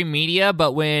mainstream media,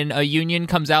 but when a union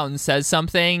comes out and says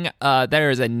something, there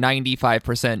is a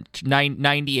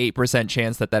 98%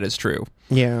 chance that is true.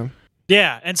 Yeah.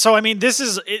 Yeah, and so I mean, this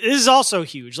is also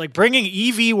huge. Like bringing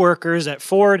EV workers at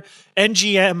Ford and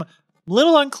GM.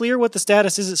 Little unclear what the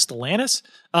status is at Stellantis,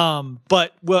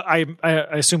 but I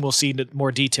assume we'll see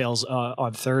more details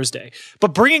on Thursday.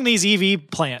 But bringing these EV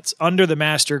plants under the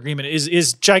master agreement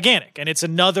is gigantic, and it's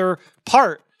another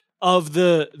part of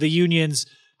the union's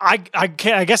I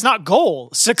guess not goal,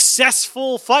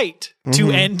 successful fight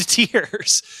to end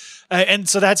tiers. And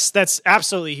so that's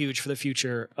absolutely huge for the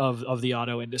future of the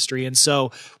auto industry. And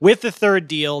so with the third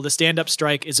deal, the stand-up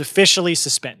strike is officially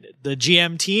suspended. The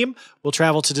GM team will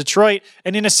travel to Detroit,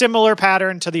 and in a similar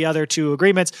pattern to the other two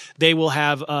agreements, they will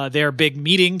have their big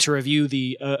meeting to review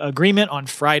the agreement on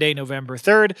Friday, November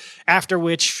 3rd, after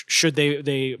which, should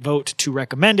they vote to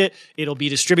recommend it, it'll be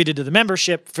distributed to the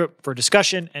membership for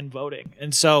discussion and voting.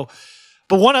 And so,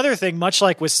 but one other thing, much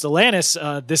like with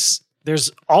Stellantis,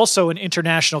 there's also an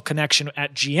international connection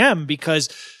at GM, because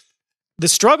the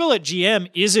struggle at GM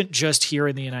isn't just here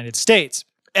in the United States.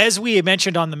 As we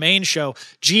mentioned on the main show,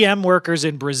 GM workers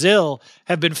in Brazil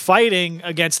have been fighting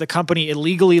against the company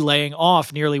illegally laying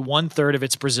off nearly 1/3 of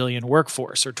its Brazilian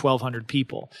workforce, or 1,200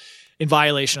 people, in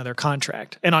violation of their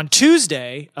contract. And on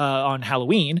Tuesday, on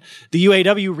Halloween, the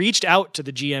UAW reached out to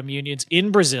the GM unions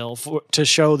in Brazil to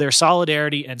show their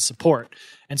solidarity and support.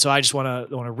 And so I just want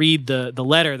to read the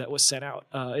letter that was sent out.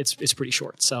 It's pretty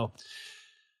short. So,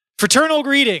 fraternal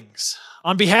greetings.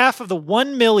 On behalf of the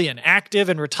 1 million active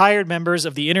and retired members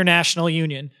of the International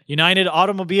Union, United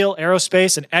Automobile,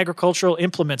 Aerospace, and Agricultural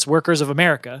Implements Workers of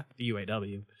America, the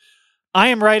UAW, I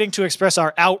am writing to express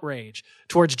our outrage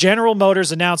towards General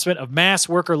Motors' announcement of mass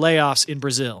worker layoffs in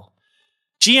Brazil.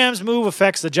 GM's move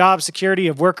affects the job security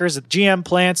of workers at GM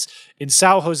plants in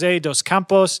São José dos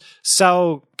Campos,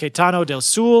 São Caetano del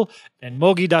Sul, and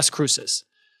Mogi das Cruzes,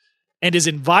 and is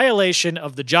in violation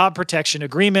of the job protection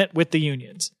agreement with the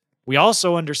unions. We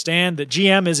also understand that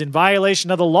GM is in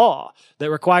violation of the law that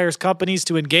requires companies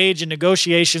to engage in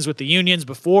negotiations with the unions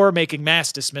before making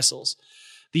mass dismissals.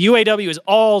 The UAW is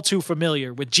all too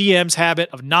familiar with GM's habit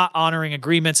of not honoring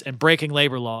agreements and breaking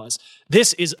labor laws.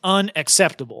 This is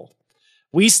unacceptable.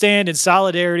 We stand in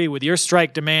solidarity with your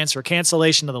strike demands for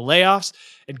cancellation of the layoffs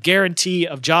and guarantee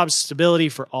of job stability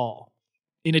for all.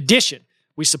 In addition,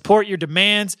 we support your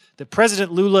demands that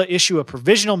President Lula issue a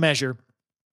provisional measure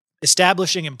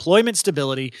establishing employment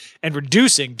stability and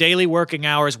reducing daily working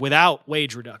hours without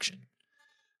wage reduction.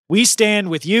 We stand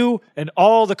with you and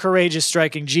all the courageous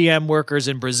striking GM workers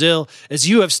in Brazil as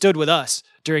you have stood with us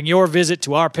during your visit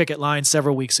to our picket line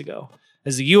several weeks ago.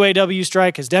 As the UAW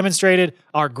strike has demonstrated,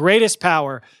 our greatest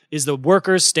power is the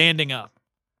workers standing up.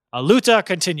 A luta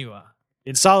continua.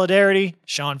 In solidarity,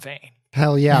 Shawn Fain.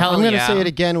 Hell yeah. Hell I'm going to yeah. say it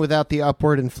again without the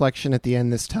upward inflection at the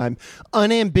end this time.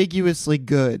 Unambiguously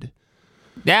good.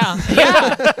 Yeah.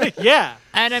 Yeah.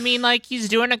 And I mean, like, he's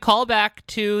doing a callback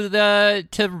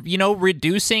to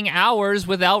reducing hours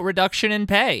without reduction in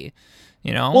pay.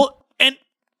 Well, and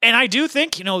I do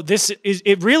think,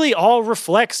 it really all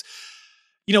reflects,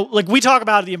 like we talk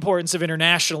about the importance of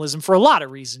internationalism for a lot of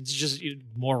reasons, just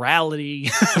morality,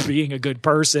 being a good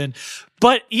person.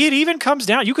 But it even comes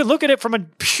down, you could look at it from a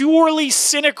purely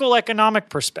cynical economic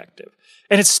perspective,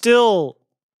 and it still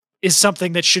is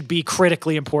something that should be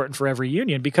critically important for every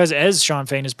union, because as Shawn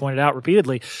Fain has pointed out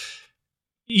repeatedly,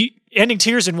 ending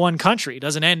tiers in one country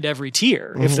doesn't end every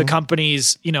tier if the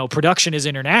company's, production is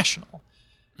international.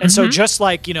 And so just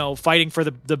like, fighting for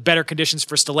the better conditions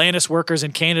for Stellantis workers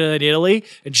in Canada and Italy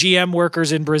and GM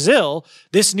workers in Brazil,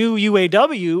 this new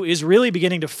UAW is really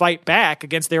beginning to fight back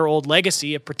against their old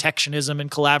legacy of protectionism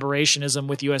and collaborationism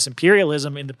with U.S.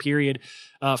 imperialism in the period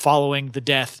following the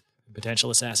death,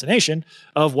 potential assassination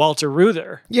of Walter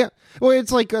Reuther. Yeah. Well,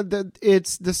 it's like the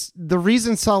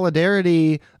reason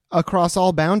solidarity across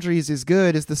all boundaries is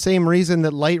good is the same reason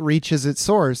that light reaches its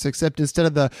source, except instead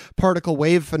of the particle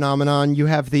wave phenomenon, you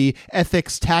have the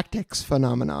ethics tactics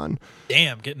phenomenon.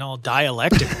 Damn, getting all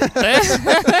dialectical.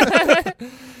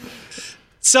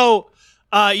 So,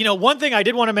 one thing I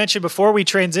did want to mention before we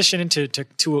transition into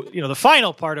the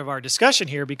final part of our discussion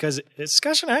here, because the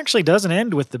discussion actually doesn't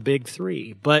end with the big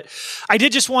three, but I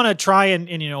did just want to try and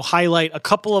highlight a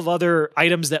couple of other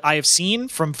items that I have seen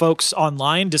from folks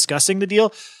online discussing the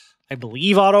deal. I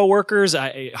believe auto workers.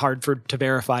 Hard to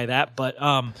verify that, but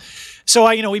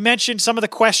so we mentioned some of the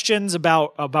questions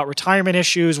about retirement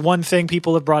issues. One thing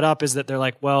people have brought up is that they're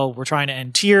like, well, we're trying to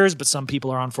end tiers, but some people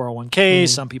are on 401k,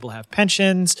 some people have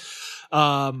pensions.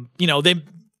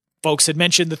 Folks had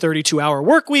mentioned the 32-hour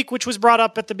work week, which was brought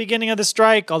up at the beginning of the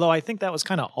strike, although I think that was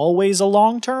kind of always a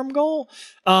long-term goal.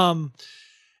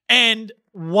 And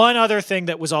one other thing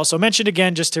that was also mentioned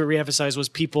again, just to reemphasize, was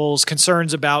people's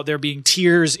concerns about there being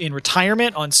tiers in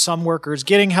retirement on some workers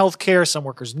getting health care, some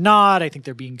workers not. I think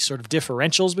there being sort of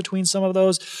differentials between some of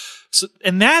those. So,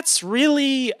 and that's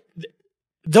really,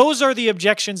 those are the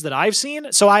objections that I've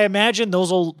seen. So I imagine those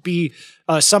will be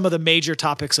some of the major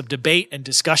topics of debate and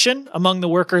discussion among the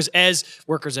workers as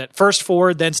workers at first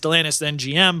Ford, then Stellantis, then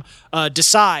GM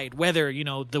decide whether,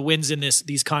 the wins in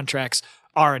these contracts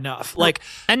are enough.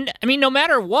 And I mean, no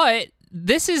matter what,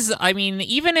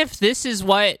 even if this is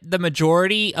what the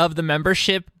majority of the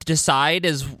membership decide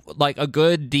is like a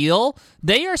good deal,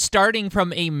 they are starting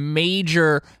from a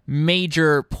major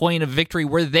point of victory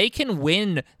where they can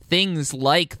win things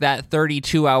like that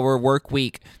 32-hour work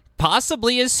week,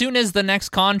 possibly as soon as the next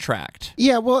contract.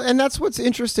 Yeah, well, and that's what's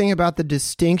interesting about the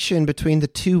distinction between the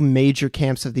two major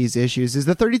camps of these issues is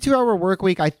the 32-hour work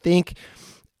week, I think,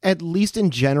 at least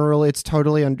in general, it's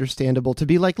totally understandable to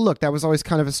be like, look, that was always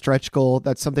kind of a stretch goal.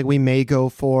 That's something we may go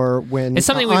for when... It's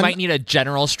something we might need a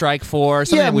general strike for,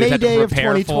 something we've had to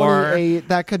prepare for.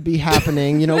 That could be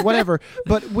happening, whatever.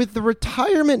 But with the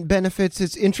retirement benefits,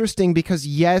 it's interesting because,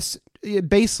 yes,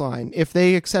 baseline, if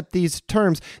they accept these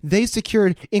terms, they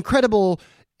secured incredible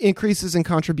increases in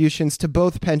contributions to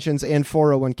both pensions and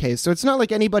 401ks. So it's not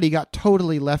like anybody got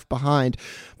totally left behind.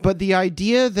 But the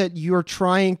idea that you're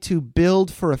trying to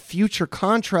build for a future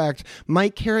contract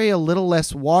might carry a little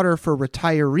less water for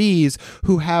retirees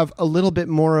who have a little bit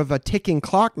more of a ticking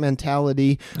clock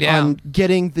mentality on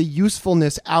getting the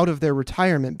usefulness out of their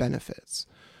retirement benefits.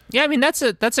 Yeah, I mean, that's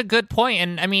a good point.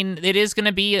 And I mean, it is going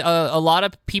to be a lot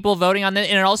of people voting on that.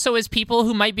 And it also is people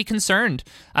who might be concerned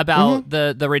about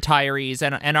the retirees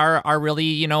and are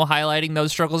really, highlighting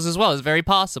those struggles as well. It's very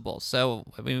possible. So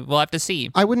I mean, we'll have to see.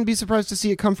 I wouldn't be surprised to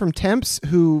see it come from temps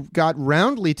who got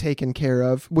roundly taken care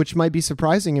of, which might be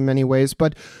surprising in many ways,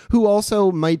 but who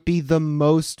also might be the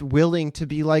most willing to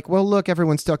be like, well, look,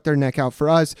 everyone stuck their neck out for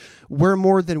us. We're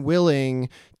more than willing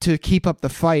to keep up the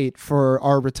fight for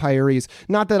our retirees.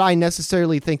 Not that I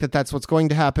necessarily think that that's what's going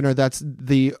to happen or that's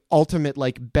the ultimate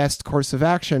best course of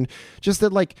action. Just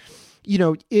that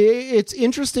it's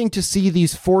interesting to see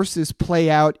these forces play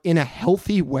out in a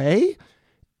healthy way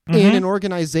in an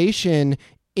organization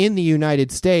in the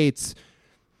United States,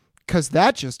 because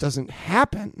that just doesn't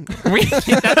happen.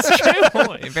 That's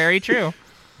true. Very true.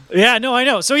 Yeah, no, I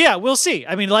know. So yeah, we'll see.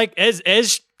 I mean,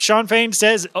 as Shawn Fain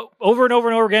says over and over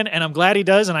and over again, and I'm glad he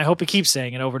does, and I hope he keeps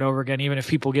saying it over and over again, even if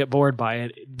people get bored by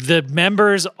it. The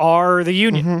members are the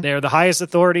union. They're the highest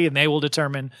authority, and they will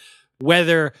determine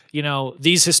whether,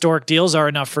 these historic deals are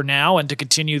enough for now and to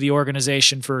continue the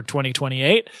organization for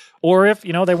 2028, or if,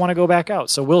 they want to go back out.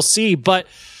 So we'll see. But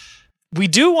we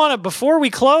do want to, before we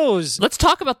close... Let's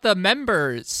talk about the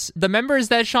members. The members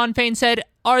that Shawn Fain said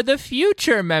are the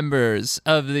future members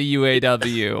of the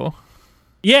UAW.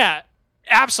 Yeah,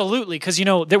 absolutely. Because,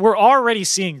 that we're already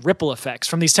seeing ripple effects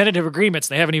from these tentative agreements.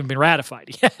 They haven't even been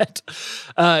ratified yet.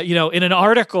 In an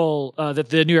article that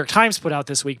the New York Times put out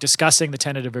this week discussing the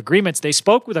tentative agreements, they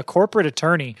spoke with a corporate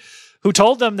attorney who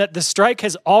told them that the strike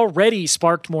has already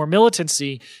sparked more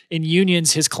militancy in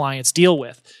unions his clients deal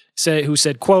with. Who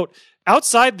said, quote,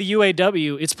 "Outside the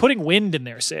UAW, it's putting wind in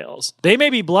their sails. They may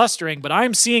be blustering, but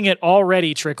I'm seeing it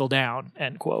already trickle down,"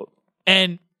 end quote.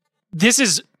 And this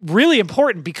is really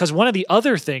important because one of the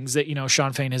other things that,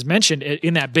 Shawn Fain has mentioned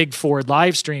in that big Ford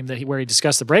live stream where he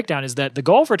discussed the breakdown is that the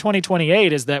goal for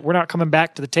 2028 is that we're not coming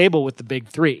back to the table with the big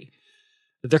three.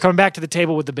 That they're coming back to the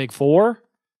table with the big four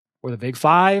or the big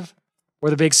five or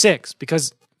the big six,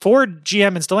 because Ford,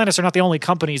 GM, and Stellantis are not the only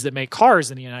companies that make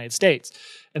cars in the United States.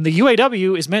 And the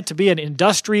UAW is meant to be an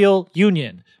industrial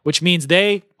union, which means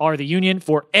they are the union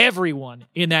for everyone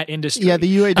in that industry. Yeah,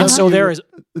 the UAW. And so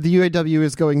the UAW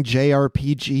is going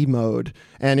JRPG mode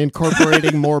and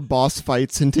incorporating more boss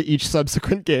fights into each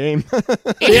subsequent game.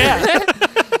 Yeah.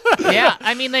 Yeah,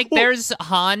 I mean, there's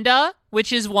Honda,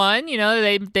 which is one.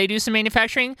 They do some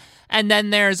manufacturing, and then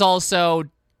there's also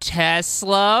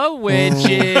Tesla, which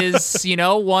is,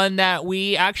 one that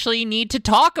we actually need to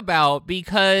talk about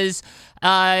because,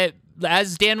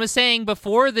 as Dan was saying,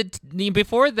 before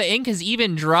the ink has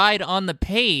even dried on the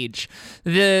page,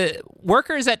 the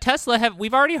workers at Tesla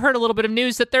we've already heard a little bit of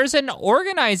news that there's an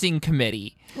organizing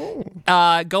committee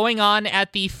going on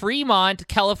at the Fremont,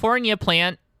 California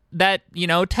plant that,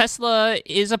 Tesla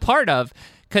is a part of,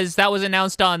 because that was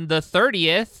announced on the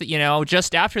 30th,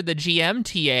 just after the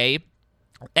GMTA.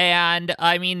 And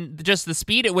I mean, just the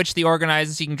speed at which the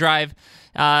organizing drive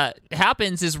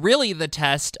happens is really the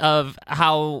test of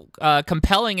how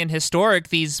compelling and historic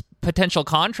these potential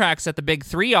contracts at the big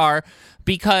three are,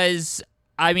 because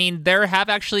I mean, there have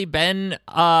actually been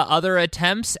other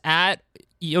attempts at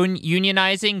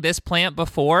unionizing this plant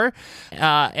before.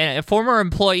 And a former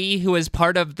employee who was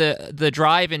part of the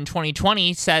drive in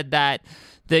 2020 said that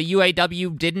the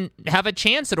UAW didn't have a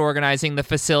chance at organizing the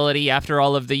facility after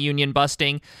all of the union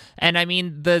busting. And I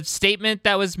mean, the statement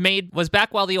that was made was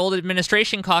back while the old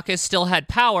administration caucus still had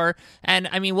power. And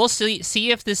I mean, we'll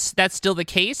see if that's still the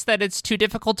case, that it's too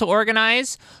difficult to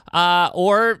organize,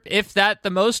 or if that the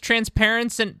most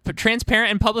transparent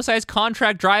and publicized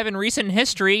contract drive in recent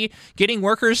history, getting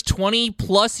workers 20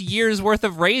 plus years worth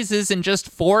of raises in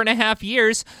just 4.5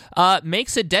 years,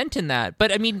 makes a dent in that.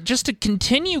 But I mean, just to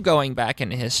continue going back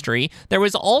in history, there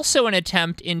was also an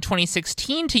attempt in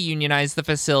 2016 to unionize the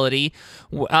facility,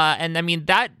 and I mean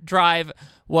that drive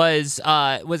was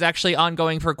actually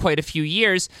ongoing for quite a few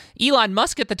years. Elon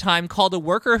Musk at the time called a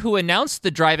worker who announced the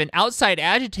drive an outside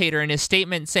agitator in his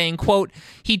statement, saying, quote,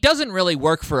 "He doesn't really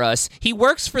work for us. He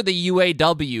works for the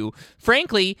UAW.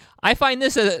 Frankly, I find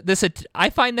this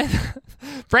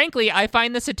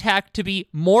attack to be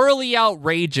morally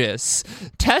outrageous.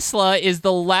 Tesla is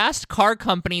the last car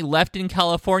company left in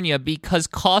California because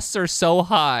costs are so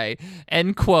high,"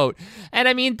 end quote. And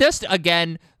I mean, just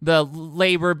again, the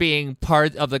labor being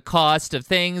part of the cost of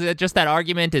things, just that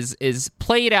argument is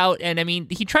played out. And I mean,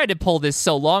 he tried to pull this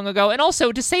so long ago. And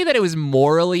also to say that it was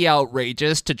morally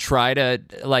outrageous to try to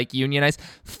like unionize,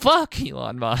 fuck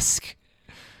Elon Musk.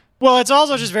 Well, it's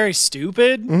also just very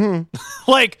stupid.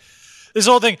 Like, this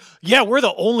whole thing, yeah, we're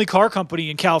the only car company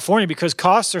in California because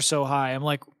costs are so high. I'm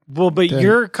like, well, but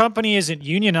your company isn't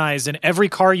unionized and every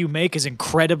car you make is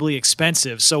incredibly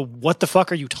expensive. So what the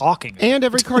fuck are you talking about? And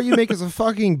every car you make is a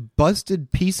fucking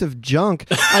busted piece of junk.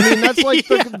 I mean, that's like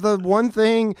the one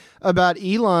thing about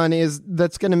Elon is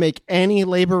that's going to make any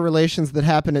labor relations that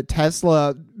happen at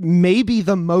Tesla maybe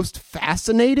the most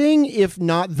fascinating, if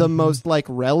not the most like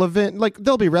relevant. Like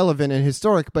they'll be relevant and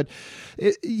historic, but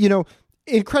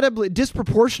incredibly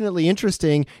disproportionately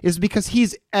interesting is because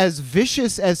he's as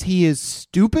vicious as he is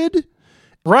stupid.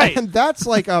 Right. And that's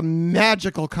like a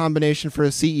magical combination for a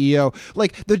CEO.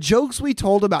 Like the jokes we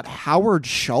told about Howard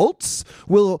Schultz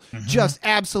will just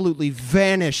absolutely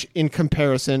vanish in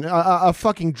comparison. A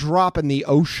fucking drop in the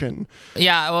ocean.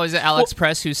 Yeah, what was it, Alex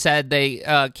Press, who said they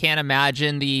can't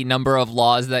imagine the number of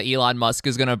laws that Elon Musk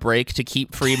is going to break to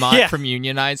keep Fremont from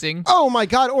unionizing? Oh my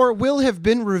God, or will have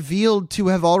been revealed to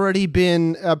have already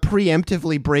been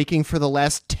preemptively breaking for the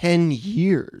last 10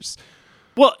 years.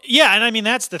 Well, yeah, and I mean,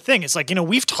 that's the thing. It's like,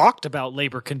 we've talked about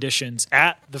labor conditions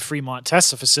at the Fremont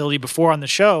Tesla facility before on the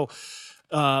show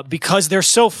because they're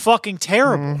so fucking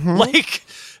terrible. Like,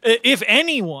 if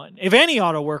any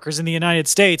auto workers in the United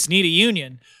States need a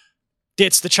union,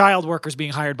 it's the child workers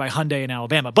being hired by Hyundai in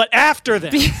Alabama. But after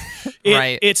them,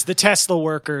 it's the Tesla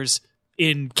workers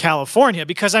in California,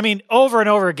 because I mean, over and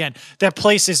over again, that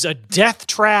place is a death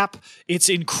trap.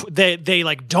 It's they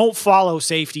like don't follow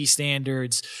safety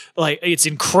standards. Like it's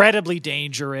incredibly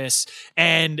dangerous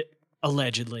and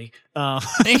allegedly, and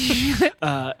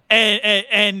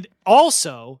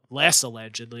also less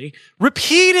allegedly,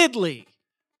 repeatedly,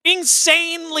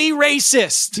 insanely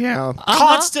racist. Yeah,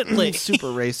 constantly super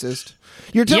racist.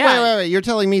 Wait. You're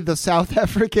telling me the South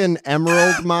African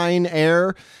emerald mine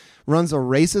heir runs a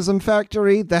racism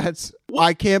factory?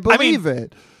 I can't believe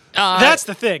it. That's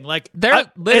the thing. Like,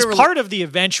 as part of the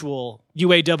eventual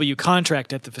UAW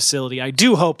contract at the facility, I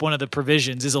do hope one of the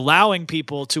provisions is allowing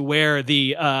people to wear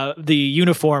the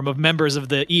uniform of members of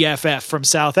the EFF from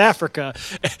South Africa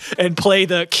and play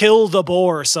the "Kill the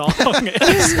Boer" song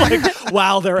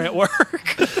while they're at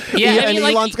work. Yeah, and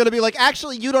Elon's going to be like,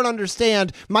 actually, you don't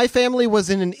understand. My family was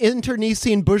in an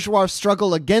internecine bourgeois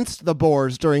struggle against the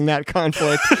Boers during that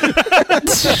conflict.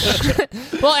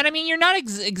 Well, and I mean, you're not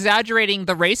exaggerating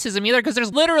the racism either, because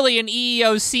there's literally an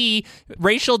EEOC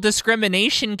racial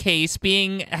discrimination case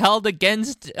being held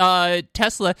against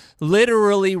Tesla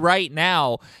literally right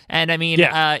now. And I mean,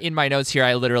 in my notes here,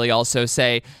 I literally also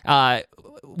say,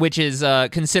 which is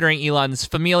considering Elon's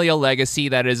familial legacy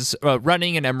that is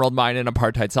running an emerald mine in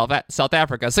apartheid South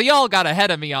Africa. So y'all got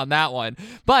ahead of me on that one.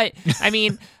 But, I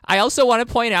mean, I also want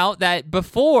to point out that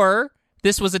before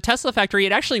this was a Tesla factory,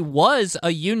 it actually was a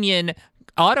union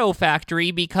auto factory,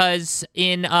 because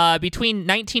in between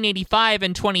 1985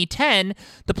 and 2010,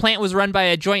 the plant was run by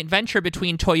a joint venture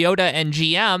between Toyota and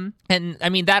GM. And I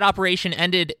mean, that operation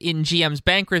ended in GM's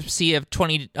bankruptcy of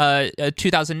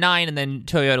 2009, and then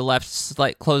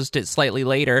Toyota closed it slightly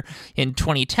later in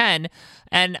 2010.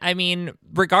 And I mean,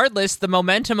 regardless, the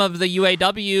momentum of the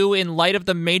UAW in light of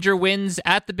the major wins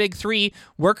at the Big Three,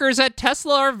 workers at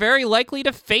Tesla are very likely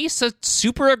to face a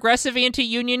super aggressive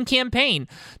anti-union campaign.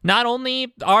 Not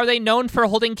only are they known for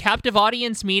holding captive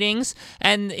audience meetings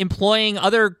and employing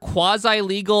other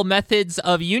quasi-legal methods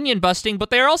of union busting,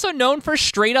 but they're also known for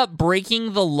straight up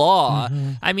breaking the law.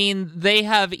 I mean, they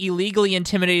have illegally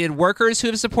intimidated workers who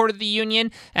have supported the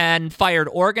union and fired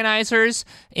organizers.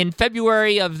 In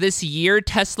February of this year,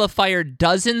 Tesla fired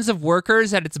dozens of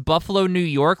workers at its Buffalo, New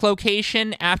York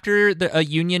location after a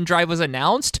union drive was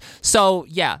announced. So,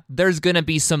 yeah, there's going to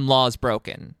be some laws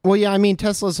broken. Well, yeah, I mean,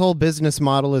 Tesla's whole business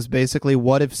model is basically,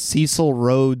 what if Cecil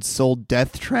Rhodes sold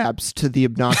death traps to the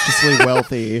obnoxiously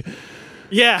wealthy?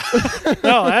 Yeah.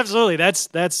 No, absolutely.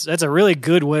 That's a really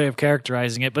good way of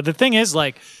characterizing it. But the thing is,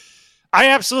 like, I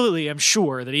absolutely am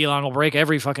sure that Elon will break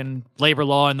every fucking labor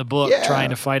law in the book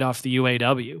trying to fight off the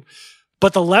UAW.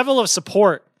 But the level of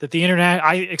support that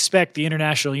I expect the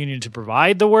International Union to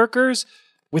provide the workers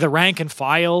with a rank and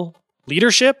file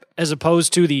leadership, as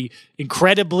opposed to the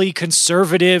incredibly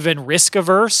conservative and risk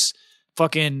averse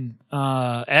fucking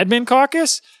admin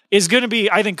caucus, is going to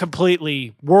be, I think,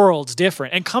 completely worlds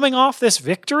different. And coming off this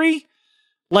victory,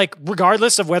 like,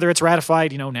 regardless of whether it's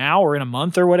ratified, now or in a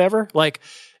month or whatever, like,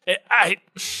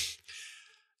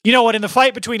 you know what, in the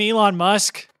fight between Elon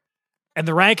Musk and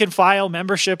the rank and file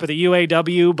membership of the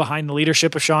UAW behind the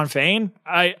leadership of Sean Fain,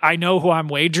 I know who I'm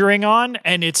wagering on,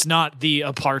 and it's not the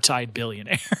apartheid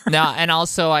billionaire. No, and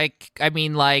also, I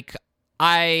mean, like,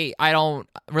 I don't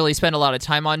really spend a lot of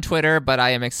time on Twitter, but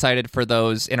I am excited for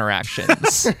those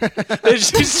interactions.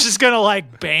 He's just going to,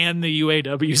 like, ban the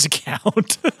UAW's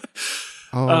account.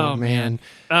 Oh, man.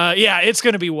 Yeah, it's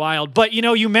going to be wild. But,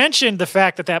 you mentioned the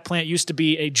fact that plant used to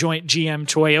be a joint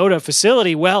GM-Toyota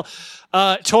facility. Well,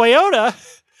 Toyota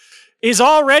is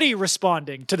already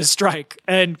responding to the strike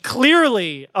and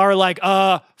clearly are like,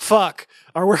 fuck,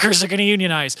 our workers are going to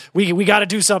unionize. We got to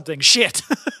do something. Shit.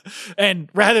 And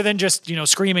rather than just,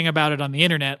 screaming about it on the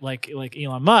internet like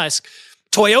Elon Musk,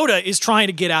 Toyota is trying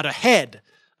to get out ahead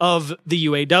of the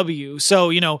UAW.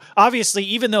 So, obviously,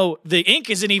 even though the ink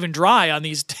isn't even dry on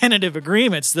these tentative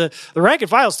agreements, the rank and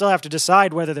file still have to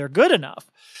decide whether they're good enough.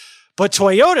 But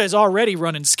Toyota is already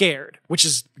running scared, which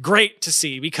is great to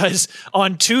see, because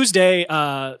on Tuesday,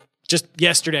 just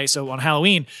yesterday, so on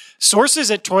Halloween,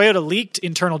 sources at Toyota leaked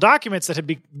internal documents that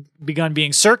had begun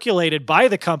being circulated by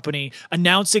the company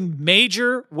announcing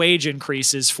major wage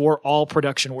increases for all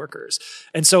production workers.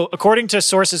 And so, according to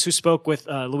sources who spoke with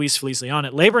Luis Feliz Leon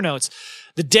at Labor Notes,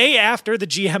 the day after the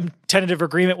GM tentative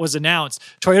agreement was announced,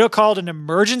 Toyota called an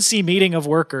emergency meeting of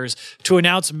workers to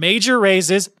announce major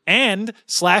raises and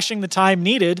slashing the time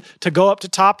needed to go up to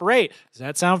top rate. Does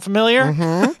that sound familiar?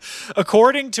 Mm-hmm.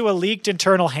 According to a leaked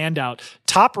internal handout,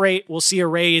 top rate will see a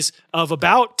raise of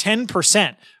about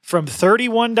 10%, from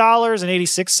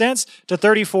 $31.86 to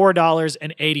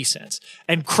 $34.80.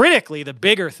 And critically, the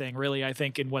bigger thing, really, I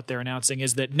think, in what they're announcing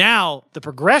is that now the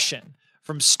progression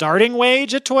from starting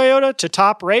wage at Toyota to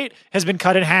top rate has been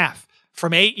cut in half,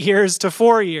 from 8 years to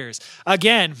 4 years.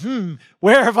 Again,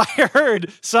 where have I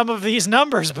heard some of these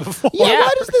numbers before? Yeah,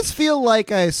 why does this feel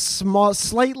like a small,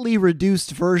 slightly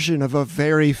reduced version of a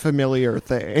very familiar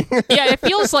thing? Yeah, it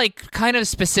feels like kind of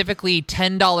specifically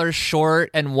 $10 short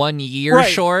and 1 year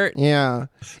short. Yeah.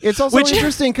 It's also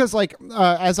interesting because, like,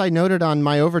 as I noted on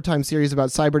my Overtime series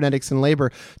about cybernetics and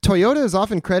labor, Toyota is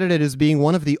often credited as being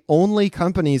one of the only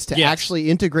companies to actually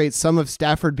integrate some of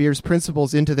Stafford Beer's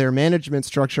principles into their management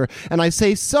structure. And I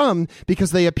say some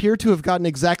because they appear to have gotten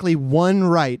exactly one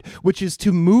right, which is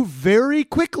to move very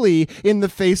quickly in the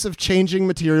face of changing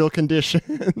material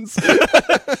conditions.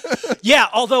 Yeah,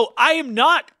 although I am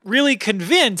not really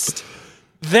convinced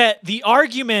that the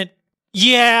argument,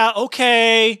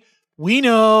 okay, we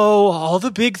know all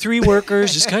the big three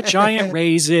workers just got giant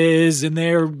raises and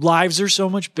their lives are so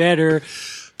much better,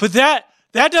 but that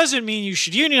doesn't mean you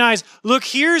should unionize. Look,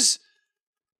 here's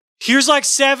like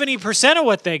 70% of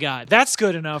what they got. That's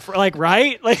good enough,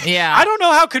 right? Like, yeah. I don't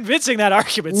know how convincing that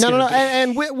argument's going to be.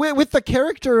 And with the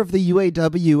character of the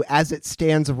UAW as it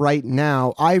stands right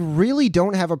now, I really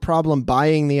don't have a problem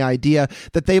buying the idea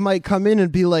that they might come in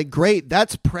and be like, great,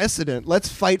 that's precedent. Let's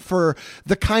fight for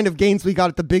the kind of gains we got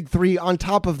at the big three on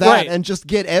top of that and just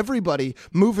get everybody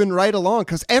moving right along,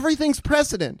 because everything's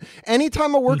precedent.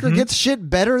 Anytime a worker gets shit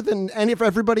better than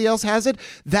everybody else has it,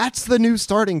 that's the new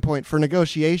starting point for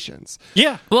negotiation. conditions.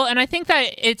 Yeah. Well, and I think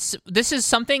that this is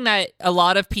something that a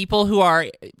lot of people who are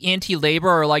anti-labor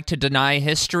or like to deny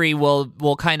history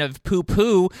will kind of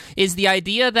poo-poo, is the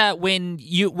idea that when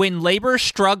labor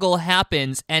struggle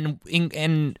happens and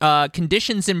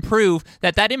conditions improve,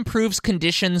 that improves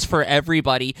conditions for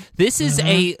everybody. This is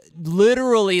a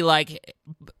literally like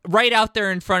right out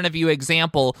there in front of you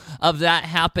example of that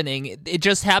happening. It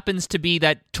just happens to be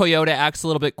that Toyota acts a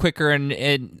little bit quicker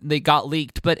and they got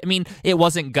leaked. But I mean, it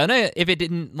wasn't gonna, if it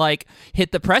didn't like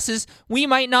hit the presses, we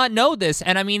might not know this.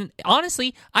 And I mean,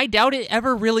 honestly, I doubt it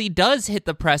ever really does hit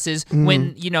the presses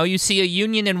when, you see a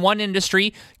union in one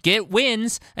industry get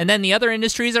wins and then the other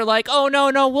industries are like, oh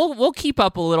no, we'll keep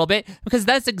up a little bit, because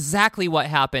that's exactly what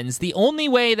happens. The only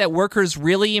way that workers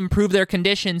really improve their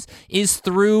conditions is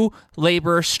through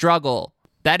labor struggle.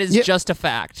 That is just a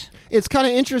fact. It's kind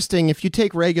of interesting if you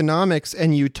take Reaganomics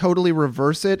and you totally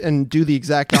reverse it and do the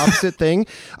exact opposite thing.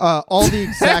 All the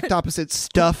exact opposite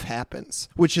stuff happens,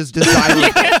 which is desirable.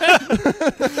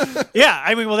 Yeah,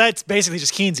 I mean, well, that's basically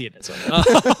just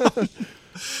Keynesianism.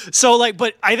 So,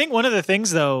 but I think one of the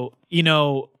things, though,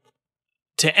 to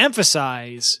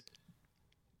emphasize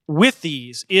with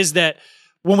these is that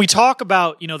when we talk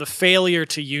about, the failure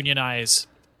to unionize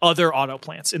other auto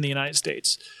plants in the United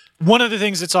States, one of the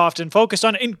things that's often focused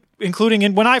on,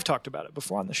 including when I've talked about it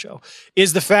before on the show,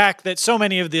 is the fact that so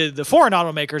many of the foreign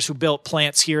automakers who built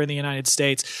plants here in the United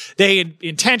States, they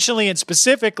intentionally and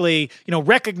specifically,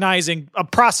 recognizing a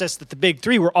process that the big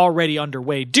three were already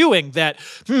underway doing, that,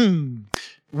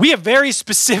 we have very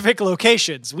specific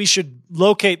locations. We should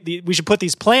put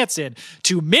these plants in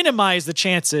to minimize the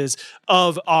chances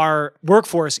of our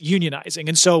workforce unionizing.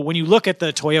 And so when you look at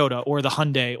the Toyota or the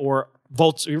Hyundai or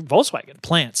Volkswagen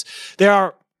plants, they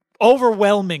are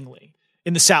overwhelmingly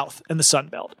in the South and the Sun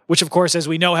Belt, which, of course, as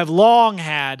we know, have long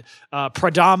had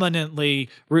predominantly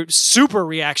super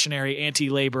reactionary,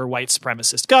 anti-labor, white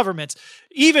supremacist governments,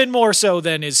 even more so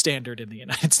than is standard in the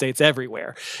United States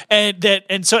everywhere. And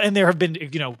there have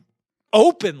been,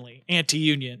 openly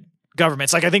anti-union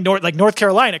governments. Like I think North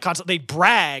Carolina, constantly they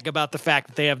brag about the fact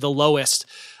that they have the lowest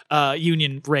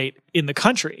union rate in the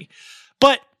country.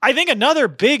 But I think another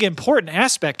big important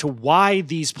aspect to why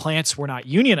these plants were not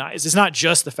unionized is not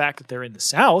just the fact that they're in the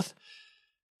South.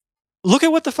 Look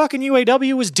at what the fucking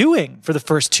UAW was doing for the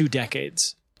first 2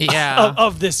 decades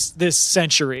of this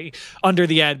century under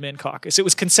the admin caucus. It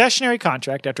was concessionary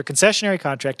contract after concessionary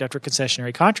contract after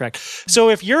concessionary contract.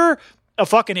 So if you're a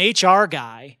fucking HR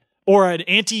guy or an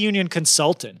anti-union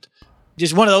consultant,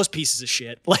 just one of those pieces of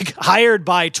shit, like hired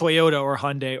by Toyota or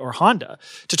Hyundai or Honda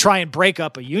to try and break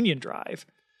up a union drive,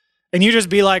 and you just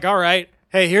be like, all right,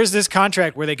 hey, here's this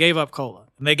contract where they gave up COLA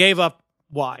and they gave up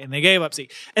Y and they gave up Z.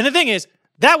 And the thing is,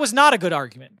 that was not a good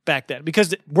argument back then,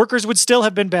 because workers would still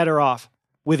have been better off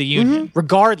with a union,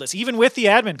 regardless, even with the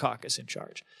admin caucus in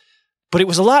charge. But it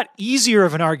was a lot easier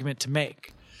of an argument to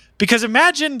make, because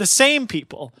imagine the same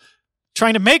people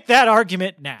trying to make that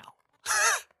argument now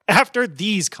after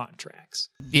these contracts.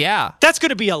 Yeah. That's going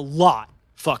to be a lot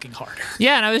fucking harder.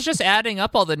 Yeah, and I was just adding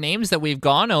up all the names that we've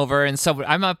gone over, and so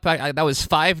I'm up. That was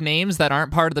 5 names that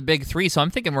aren't part of the big 3, so I'm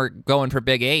thinking we're going for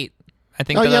big 8. I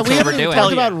think that's we what we're haven't doing.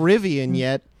 talked about Rivian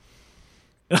yet.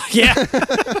 Yeah.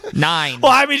 9.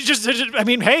 Well, I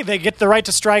mean, hey, they get the right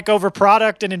to strike over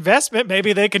product and investment.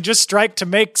 Maybe they can just strike to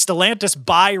make Stellantis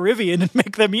buy Rivian and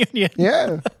make them union.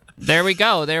 Yeah. There we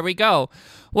go.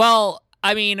 Well,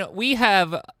 I mean, we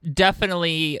have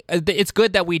definitely, it's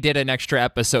good that we did an extra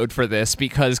episode for this,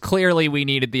 because clearly we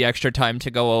needed the extra time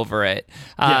to go over it.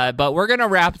 But we're going to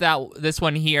wrap this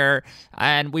one here.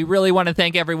 And we really want to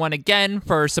thank everyone again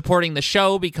for supporting the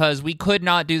show, because we could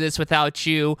not do this without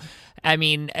you. I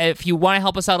mean, if you want to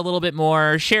help us out a little bit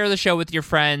more, share the show with your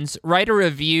friends, write a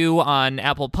review on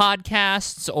Apple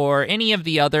Podcasts or any of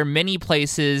the other many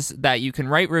places that you can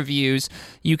write reviews.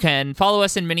 You can follow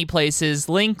us in many places.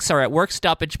 Links are at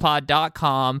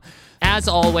workstoppagepod.com. As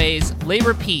always,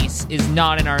 labor peace is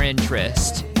not in our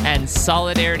interest, and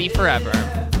solidarity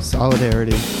forever.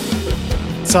 Solidarity.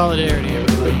 Solidarity,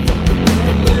 everybody.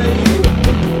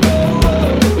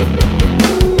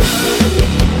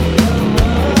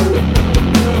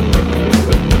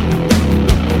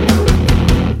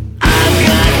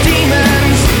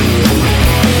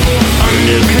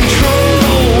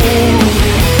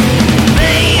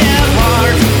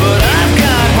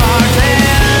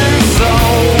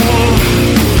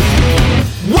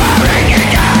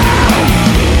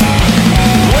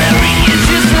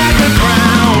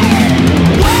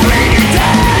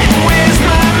 Where's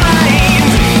my mind?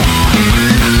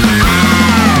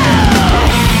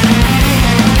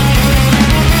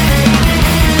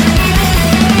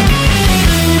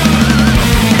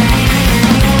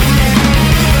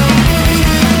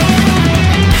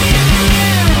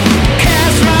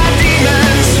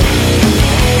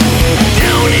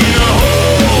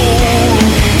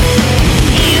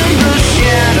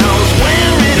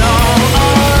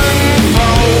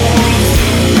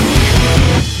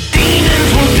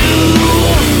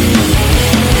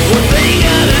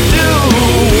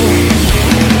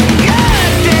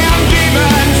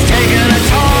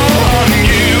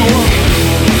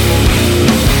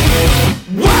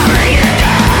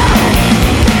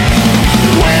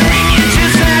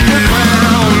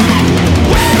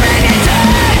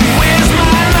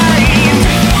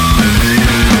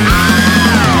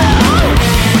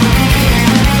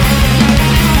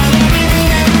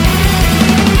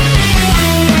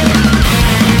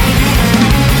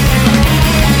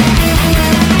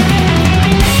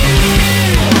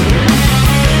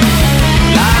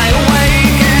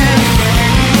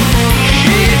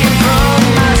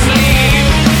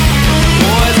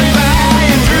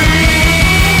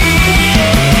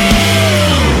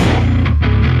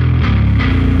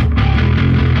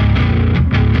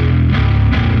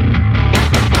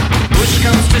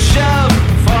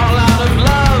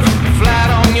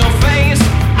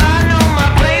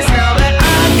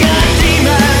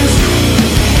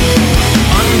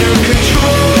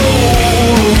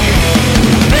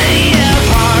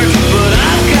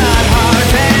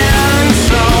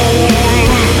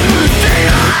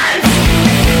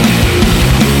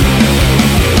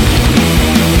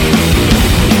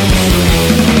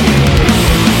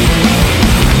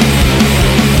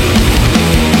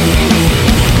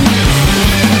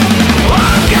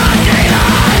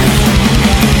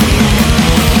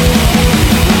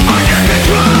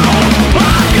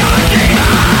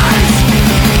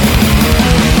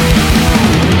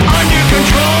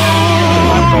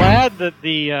 that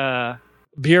the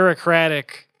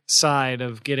bureaucratic side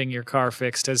of getting your car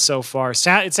fixed has so far,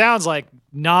 it sounds like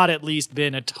not at least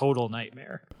been a total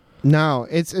nightmare. No,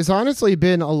 it's honestly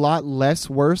been a lot less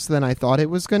worse than I thought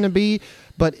it was going to be,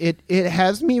 but it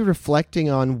has me reflecting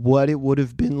on what it would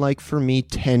have been like for me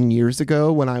 10 years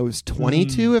ago when I was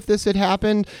 22 if this had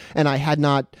happened and I had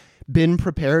not been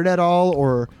prepared at all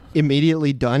or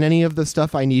immediately done any of the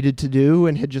stuff I needed to do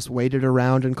and had just waited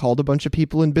around and called a bunch of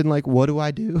people and been like, what do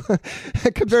I do?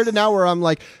 Compared to now where I'm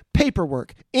like,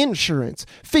 paperwork, insurance,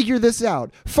 figure this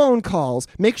out, phone calls,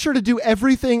 make sure to do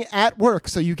everything at work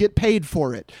so you get paid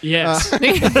for it. Yes. That's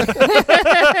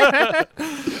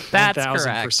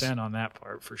 1,000% on that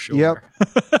part for sure. Yep.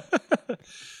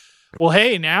 Well,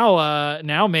 hey,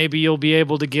 now maybe you'll be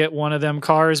able to get one of them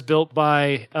cars built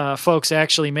by folks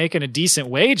actually making a decent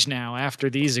wage now after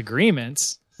these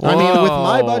agreements. I mean, with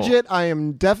my budget, I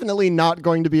am definitely not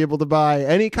going to be able to buy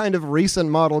any kind of recent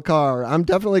model car. I'm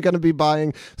definitely going to be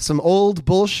buying some old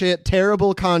bullshit,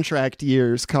 terrible contract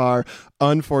years car,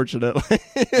 unfortunately.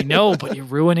 I know, but you're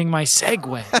ruining my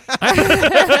segue.